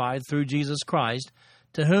glorified through Jesus Christ,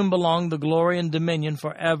 to whom belong the glory and dominion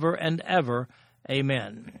forever and ever.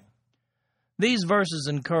 Amen. These verses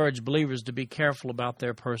encourage believers to be careful about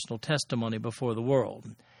their personal testimony before the world.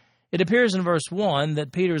 It appears in verse 1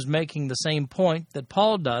 that Peter is making the same point that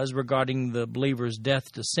Paul does regarding the believer's death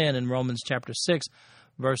to sin in Romans chapter 6,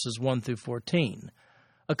 verses 1 through 14.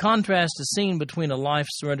 A contrast is seen between a life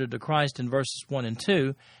surrendered to Christ in verses 1 and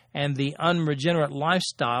 2 and the unregenerate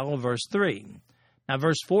lifestyle of verse 3. Now,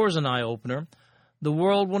 verse 4 is an eye-opener. The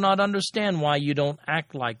world will not understand why you don't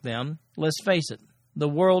act like them. Let's face it, the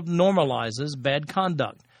world normalizes bad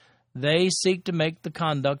conduct. They seek to make the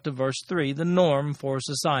conduct of verse 3 the norm for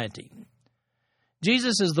society.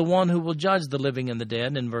 Jesus is the one who will judge the living and the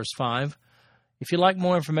dead in verse 5. If you like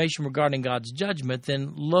more information regarding God's judgment,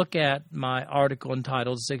 then look at my article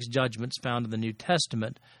entitled 6 Judgments Found in the New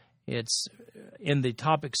Testament. It's in the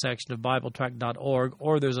topic section of BibleTrack.org,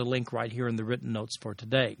 or there's a link right here in the written notes for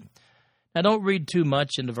today. Now, don't read too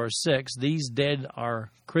much into verse 6. These dead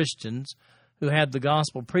are Christians who had the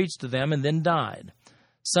gospel preached to them and then died.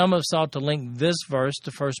 Some have sought to link this verse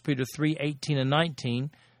to 1 Peter 3:18 and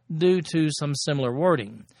 19 due to some similar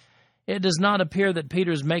wording. It does not appear that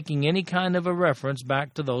Peter is making any kind of a reference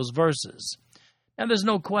back to those verses. Now, there's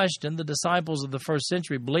no question the disciples of the first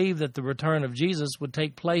century believed that the return of Jesus would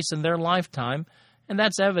take place in their lifetime, and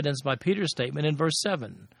that's evidenced by Peter's statement in verse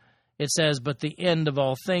 7. It says, "But the end of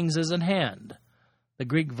all things is at hand." The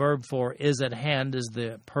Greek verb for "is at hand" is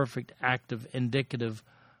the perfect active indicative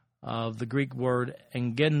of the Greek word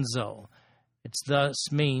engenzo. It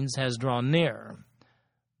thus means has drawn near.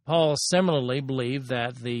 Paul similarly believed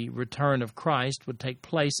that the return of Christ would take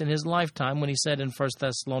place in his lifetime when he said in 1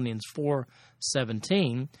 Thessalonians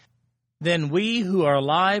 4:17, "Then we who are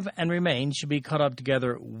alive and remain shall be caught up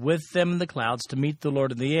together with them in the clouds to meet the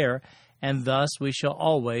Lord in the air, and thus we shall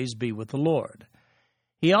always be with the Lord."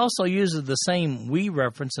 He also uses the same "we"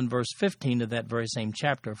 reference in verse 15 of that very same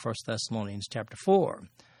chapter, 1 Thessalonians chapter 4.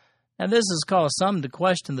 And this has caused some to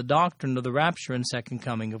question the doctrine of the rapture and second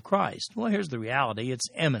coming of Christ. Well, here's the reality. It's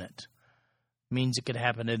imminent. It means it could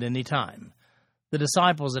happen at any time. The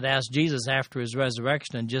disciples had asked Jesus after his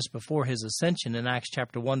resurrection and just before his ascension in Acts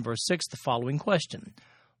chapter 1, verse 6, the following question: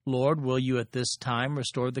 Lord, will you at this time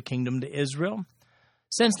restore the kingdom to Israel?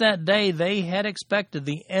 Since that day, they had expected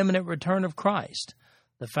the imminent return of Christ.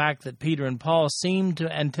 The fact that Peter and Paul seemed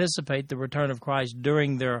to anticipate the return of Christ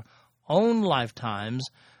during their own lifetimes,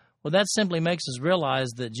 well, that simply makes us realize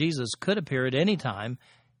that Jesus could appear at any time,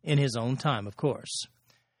 in his own time, of course.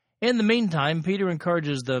 In the meantime, Peter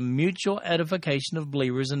encourages the mutual edification of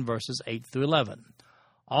believers in verses 8 through 11.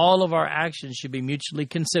 All of our actions should be mutually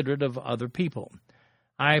considerate of other people.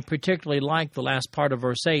 I particularly like the last part of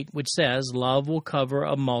verse 8, which says, love will cover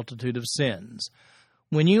a multitude of sins.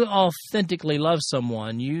 When you authentically love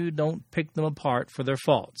someone, you don't pick them apart for their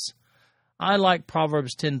faults. I like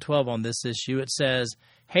Proverbs 10:12 on this issue. It says,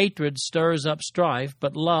 hatred stirs up strife,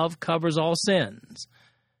 but love covers all sins.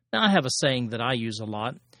 Now, I have a saying that I use a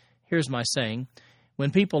lot. Here's my saying: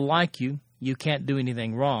 when people like you, you can't do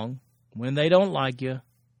anything wrong. When they don't like you,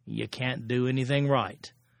 you can't do anything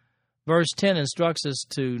right. Verse 10 instructs us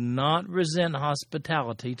to not resent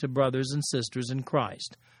hospitality to brothers and sisters in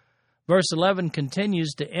Christ. Verse 11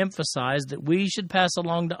 continues to emphasize that we should pass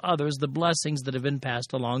along to others the blessings that have been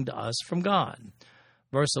passed along to us from God.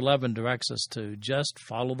 Verse 11 directs us to just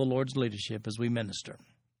follow the Lord's leadership as we minister.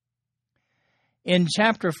 In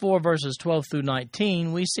chapter 4, verses 12 through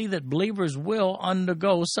 19, we see that believers will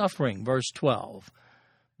undergo suffering. Verse 12,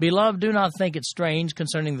 Beloved, do not think it strange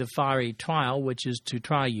concerning the fiery trial which is to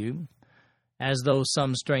try you, as though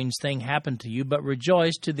some strange thing happened to you, but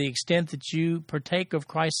rejoice to the extent that you partake of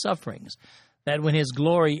Christ's sufferings, that when his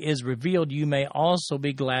glory is revealed you may also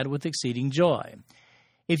be glad with exceeding joy.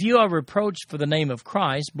 If you are reproached for the name of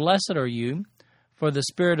Christ, blessed are you, for the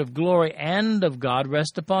Spirit of glory and of God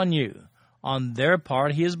rest upon you. On their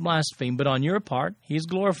part he is blasphemed, but on your part he is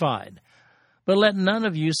glorified. But let none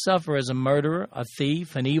of you suffer as a murderer, a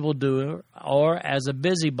thief, an evildoer, or as a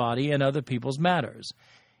busybody in other people's matters.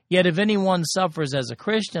 Yet if anyone suffers as a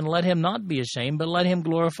Christian, let him not be ashamed, but let him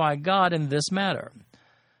glorify God in this matter.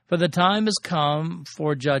 For the time has come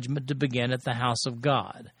for judgment to begin at the house of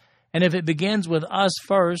God. And if it begins with us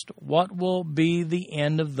first, what will be the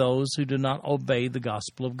end of those who do not obey the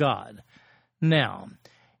gospel of God? Now,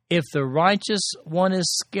 if the righteous one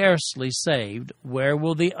is scarcely saved, where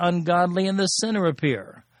will the ungodly and the sinner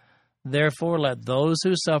appear? Therefore let those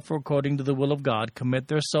who suffer according to the will of God commit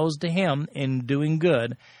their souls to him in doing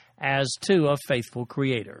good, as to a faithful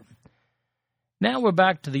Creator. Now we're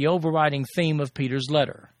back to the overriding theme of Peter's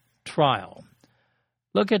letter, trial.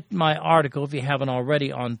 Look at my article, if you haven't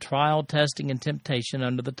already, on trial, testing, and temptation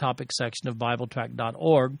under the topic section of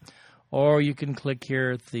BibleTrack.org, or you can click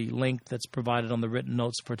here at the link that's provided on the written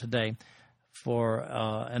notes for today for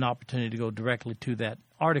an opportunity to go directly to that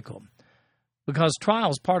article. Because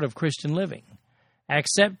trial is part of Christian living.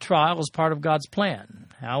 Accept trial as part of God's plan.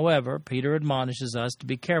 However, Peter admonishes us to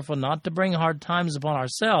be careful not to bring hard times upon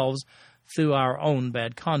ourselves through our own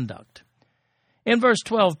bad conduct. In verse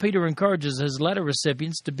 12, Peter encourages his letter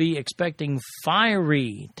recipients to be expecting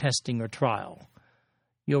fiery testing or trial.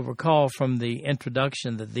 You'll recall from the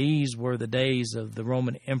introduction that these were the days of the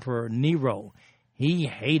Roman Emperor Nero. He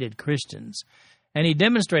hated Christians, and he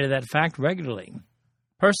demonstrated that fact regularly.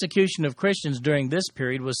 Persecution of Christians during this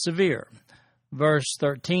period was severe. Verse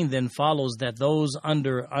 13 then follows that those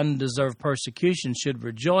under undeserved persecution should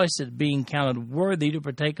rejoice at being counted worthy to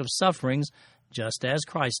partake of sufferings, just as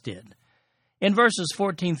Christ did. In verses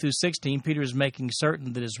 14 through 16, Peter is making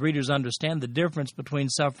certain that his readers understand the difference between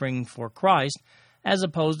suffering for Christ as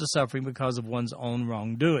opposed to suffering because of one's own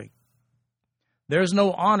wrongdoing. There is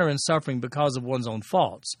no honor in suffering because of one's own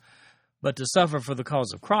faults, but to suffer for the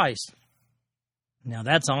cause of Christ, now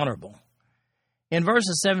that's honorable. In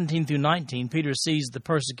verses 17 through 19, Peter sees the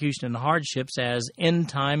persecution and hardships as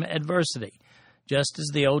end-time adversity, just as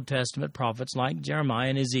the Old Testament prophets like Jeremiah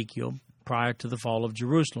and Ezekiel prior to the fall of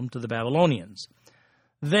Jerusalem to the Babylonians.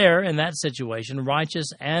 There, in that situation, righteous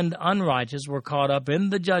and unrighteous were caught up in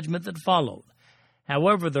the judgment that followed.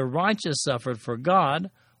 However, the righteous suffered for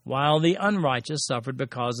God, while the unrighteous suffered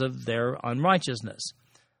because of their unrighteousness.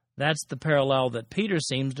 That's the parallel that Peter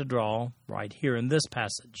seems to draw right here in this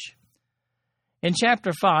passage. In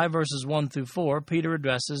chapter 5, verses 1 through 4, Peter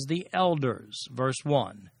addresses the elders. Verse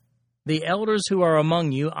 1, The elders who are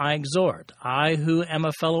among you I exhort, I who am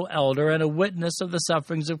a fellow elder and a witness of the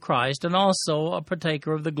sufferings of Christ, and also a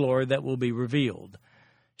partaker of the glory that will be revealed.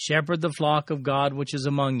 Shepherd the flock of God which is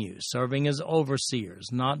among you, serving as overseers,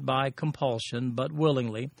 not by compulsion, but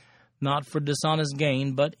willingly, not for dishonest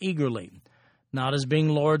gain, but eagerly, not as being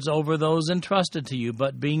lords over those entrusted to you,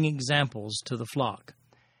 but being examples to the flock.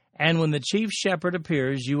 And when the chief shepherd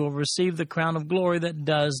appears, you will receive the crown of glory that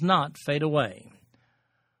does not fade away.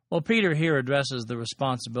 Well, Peter here addresses the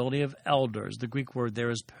responsibility of elders. The Greek word there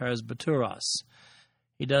is presbyteros.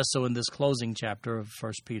 He does so in this closing chapter of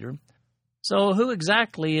 1 Peter. So who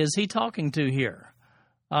exactly is he talking to here?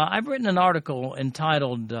 I've written an article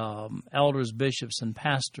entitled Elders, Bishops, and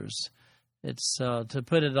Pastors. It's to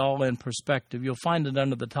put it all in perspective. You'll find it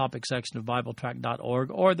under the topic section of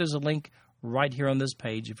BibleTrack.org, or there's a link right here on this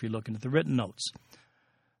page if you're looking at the written notes.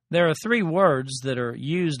 There are 3 words that are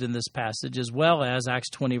used in this passage, as well as Acts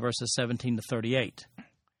 20, verses 17 to 38.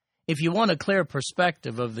 If you want a clear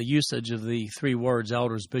perspective of the usage of the 3 words,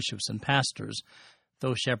 elders, bishops, and pastors,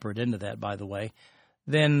 throw shepherd into that, by the way,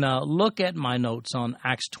 then look at my notes on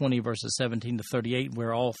Acts 20, verses 17 to 38,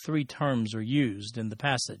 where all 3 terms are used in the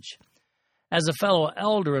passage. As a fellow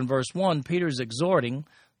elder in verse 1, Peter's exhorting,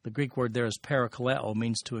 the Greek word there is parakaleo,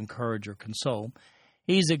 means to encourage or console.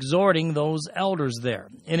 He's exhorting those elders there.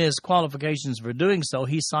 In his qualifications for doing so,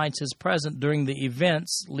 he cites his presence during the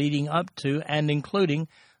events leading up to and including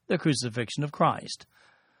the crucifixion of Christ.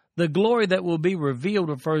 The glory that will be revealed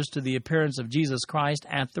refers to the appearance of Jesus Christ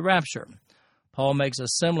at the rapture. Paul makes a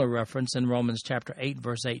similar reference in Romans chapter 8,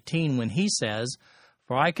 verse 18, when he says,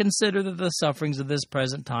 "For I consider that the sufferings of this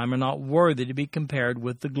present time are not worthy to be compared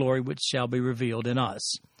with the glory which shall be revealed in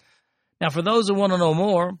us." Now, for those who want to know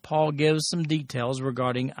more, Paul gives some details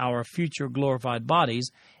regarding our future glorified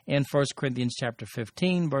bodies in 1 Corinthians chapter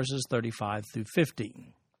 15, verses 35 through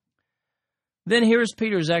 50. Then here's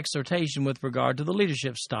Peter's exhortation with regard to the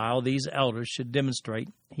leadership style these elders should demonstrate.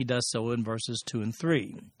 He does so in verses 2 and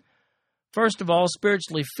 3. First of all,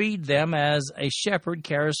 spiritually feed them as a shepherd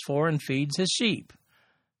cares for and feeds his sheep.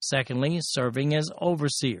 Secondly, serving as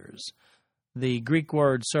overseers. The Greek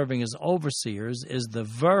word serving as overseers is the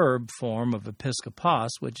verb form of episkopos,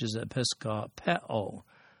 which is episkopeo.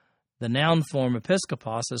 The noun form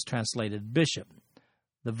episkopos is translated bishop.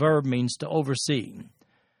 The verb means to oversee.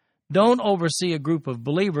 Don't oversee a group of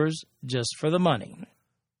believers just for the money.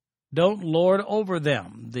 Don't lord over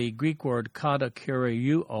them. The Greek word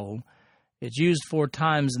katakuriouo, it's used 4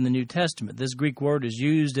 times in the New Testament. This Greek word is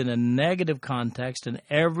used in a negative context in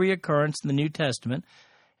every occurrence in the New Testament,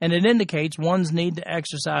 and it indicates one's need to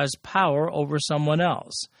exercise power over someone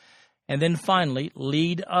else. And then finally,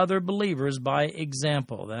 lead other believers by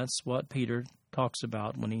example. That's what Peter talks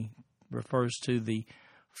about when he refers to the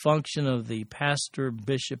function of the pastor,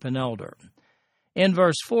 bishop, and elder. In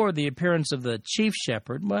verse 4, the appearance of the chief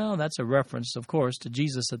shepherd, well, that's a reference, of course, to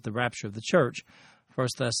Jesus at the rapture of the church, 1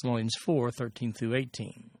 Thessalonians 4, 13 through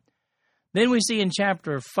 18. Then we see in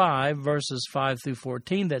chapter 5, verses 5 through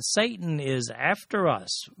 14, that Satan is after us,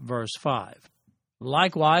 verse 5.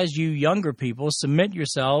 Likewise, you younger people, submit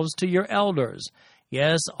yourselves to your elders.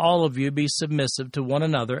 Yes, all of you be submissive to one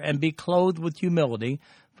another, and be clothed with humility,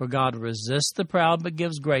 for God resists the proud, but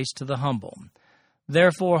gives grace to the humble.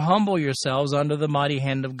 Therefore humble yourselves under the mighty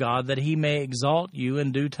hand of God, that he may exalt you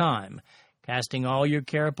in due time, casting all your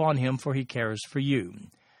care upon him, for he cares for you.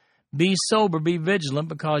 Be sober, be vigilant,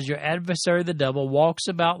 because your adversary the devil walks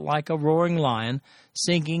about like a roaring lion,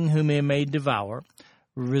 seeking whom he may devour.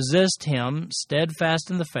 Resist him, steadfast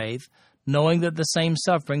in the faith, knowing that the same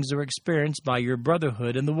sufferings are experienced by your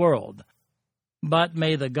brotherhood in the world. But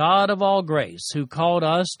may the God of all grace, who called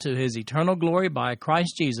us to his eternal glory by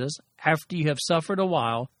Christ Jesus, after you have suffered a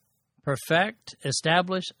while, perfect,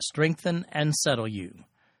 establish, strengthen, and settle you.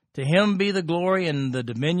 To him be the glory and the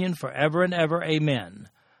dominion forever and ever. Amen.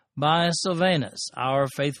 By Silvanus, our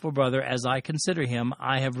faithful brother, as I consider him,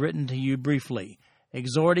 I have written to you briefly,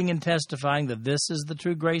 exhorting and testifying that this is the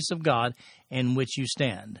true grace of God in which you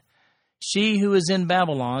stand. She who is in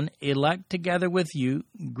Babylon, elect together with you,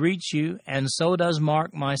 greets you, and so does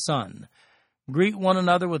Mark, my son. Greet one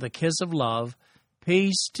another with a kiss of love.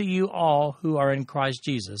 Peace to you all who are in Christ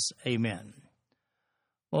Jesus. Amen.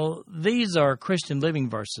 Well, these are Christian living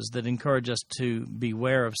verses that encourage us to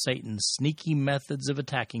beware of Satan's sneaky methods of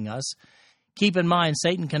attacking us. Keep in mind,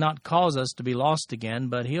 Satan cannot cause us to be lost again,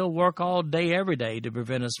 but he'll work all day, every day, to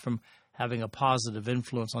prevent us from having a positive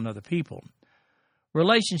influence on other people.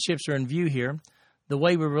 Relationships are in view here, the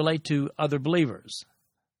way we relate to other believers.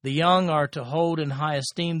 The young are to hold in high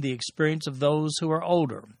esteem the experience of those who are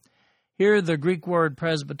older. Here, the Greek word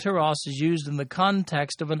presbyteros is used in the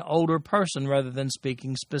context of an older person rather than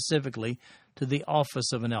speaking specifically to the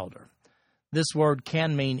office of an elder. This word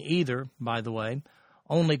can mean either, by the way.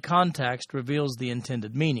 Only context reveals the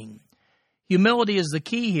intended meaning. Humility is the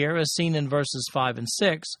key here, as seen in verses 5 and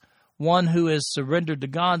 6. One who is surrendered to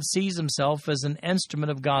God sees himself as an instrument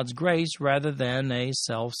of God's grace rather than a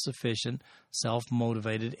self-sufficient,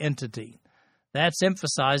 self-motivated entity. That's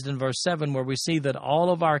emphasized in verse 7, where we see that all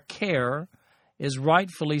of our care is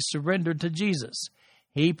rightfully surrendered to Jesus.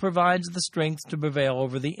 He provides the strength to prevail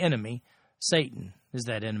over the enemy. Satan is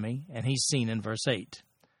that enemy, and he's seen in verse 8.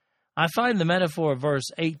 I find the metaphor of verse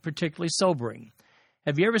 8 particularly sobering.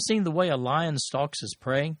 Have you ever seen the way a lion stalks his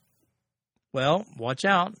prey? Well, watch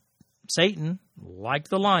out. Satan, like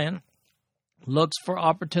the lion, looks for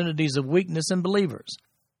opportunities of weakness in believers.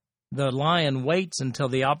 The lion waits until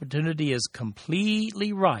the opportunity is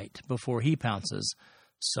completely right before he pounces.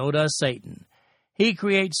 So does Satan. He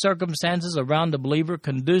creates circumstances around a believer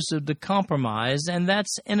conducive to compromise, and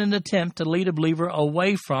that's in an attempt to lead a believer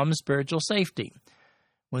away from spiritual safety.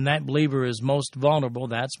 When that believer is most vulnerable,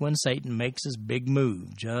 that's when Satan makes his big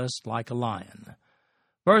move, just like a lion.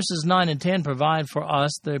 Verses 9 and 10 provide for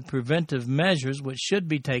us the preventive measures which should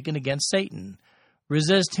be taken against Satan.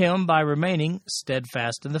 Resist him by remaining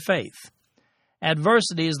steadfast in the faith.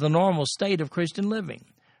 Adversity is the normal state of Christian living.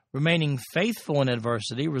 Remaining faithful in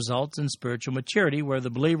adversity results in spiritual maturity, where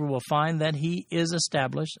the believer will find that he is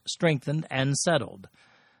established, strengthened, and settled.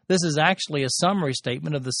 This is actually a summary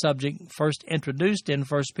statement of the subject first introduced in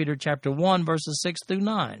 1 Peter chapter 1, verses 6 through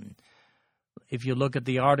 9. If you look at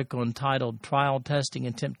the article entitled Trial, Testing,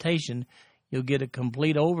 and Temptation, you'll get a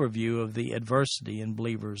complete overview of the adversity in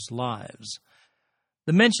believers' lives.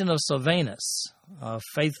 The mention of Silvanus, a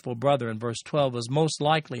faithful brother, in verse 12 is most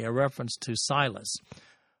likely a reference to Silas.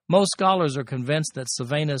 Most scholars are convinced that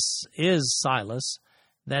Silvanus is Silas.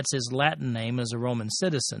 That's his Latin name as a Roman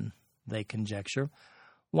citizen, they conjecture,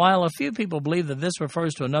 while a few people believe that this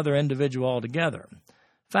refers to another individual altogether.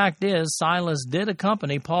 Fact is, Silas did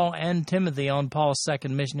accompany Paul and Timothy on Paul's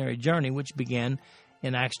second missionary journey, which began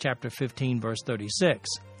in Acts chapter 15, verse 36.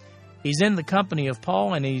 He's in the company of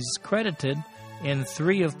Paul, and he's credited in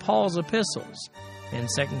 3 of Paul's epistles, in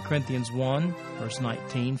 2 Corinthians 1, verse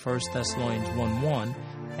 19, 1 Thessalonians 1:1,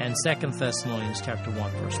 and 2 Thessalonians chapter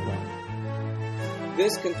 1, verse 1.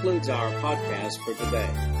 This concludes our podcast for today.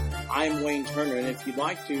 I'm Wayne Turner, and if you'd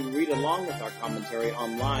like to read along with our commentary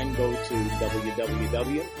online, go to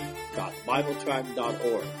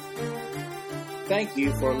www.bibletrack.org. Thank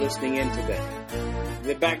you for listening in today.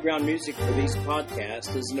 The background music for these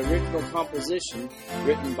podcasts is an original composition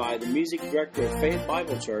written by the music director of Faith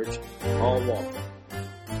Bible Church, Paul Walker.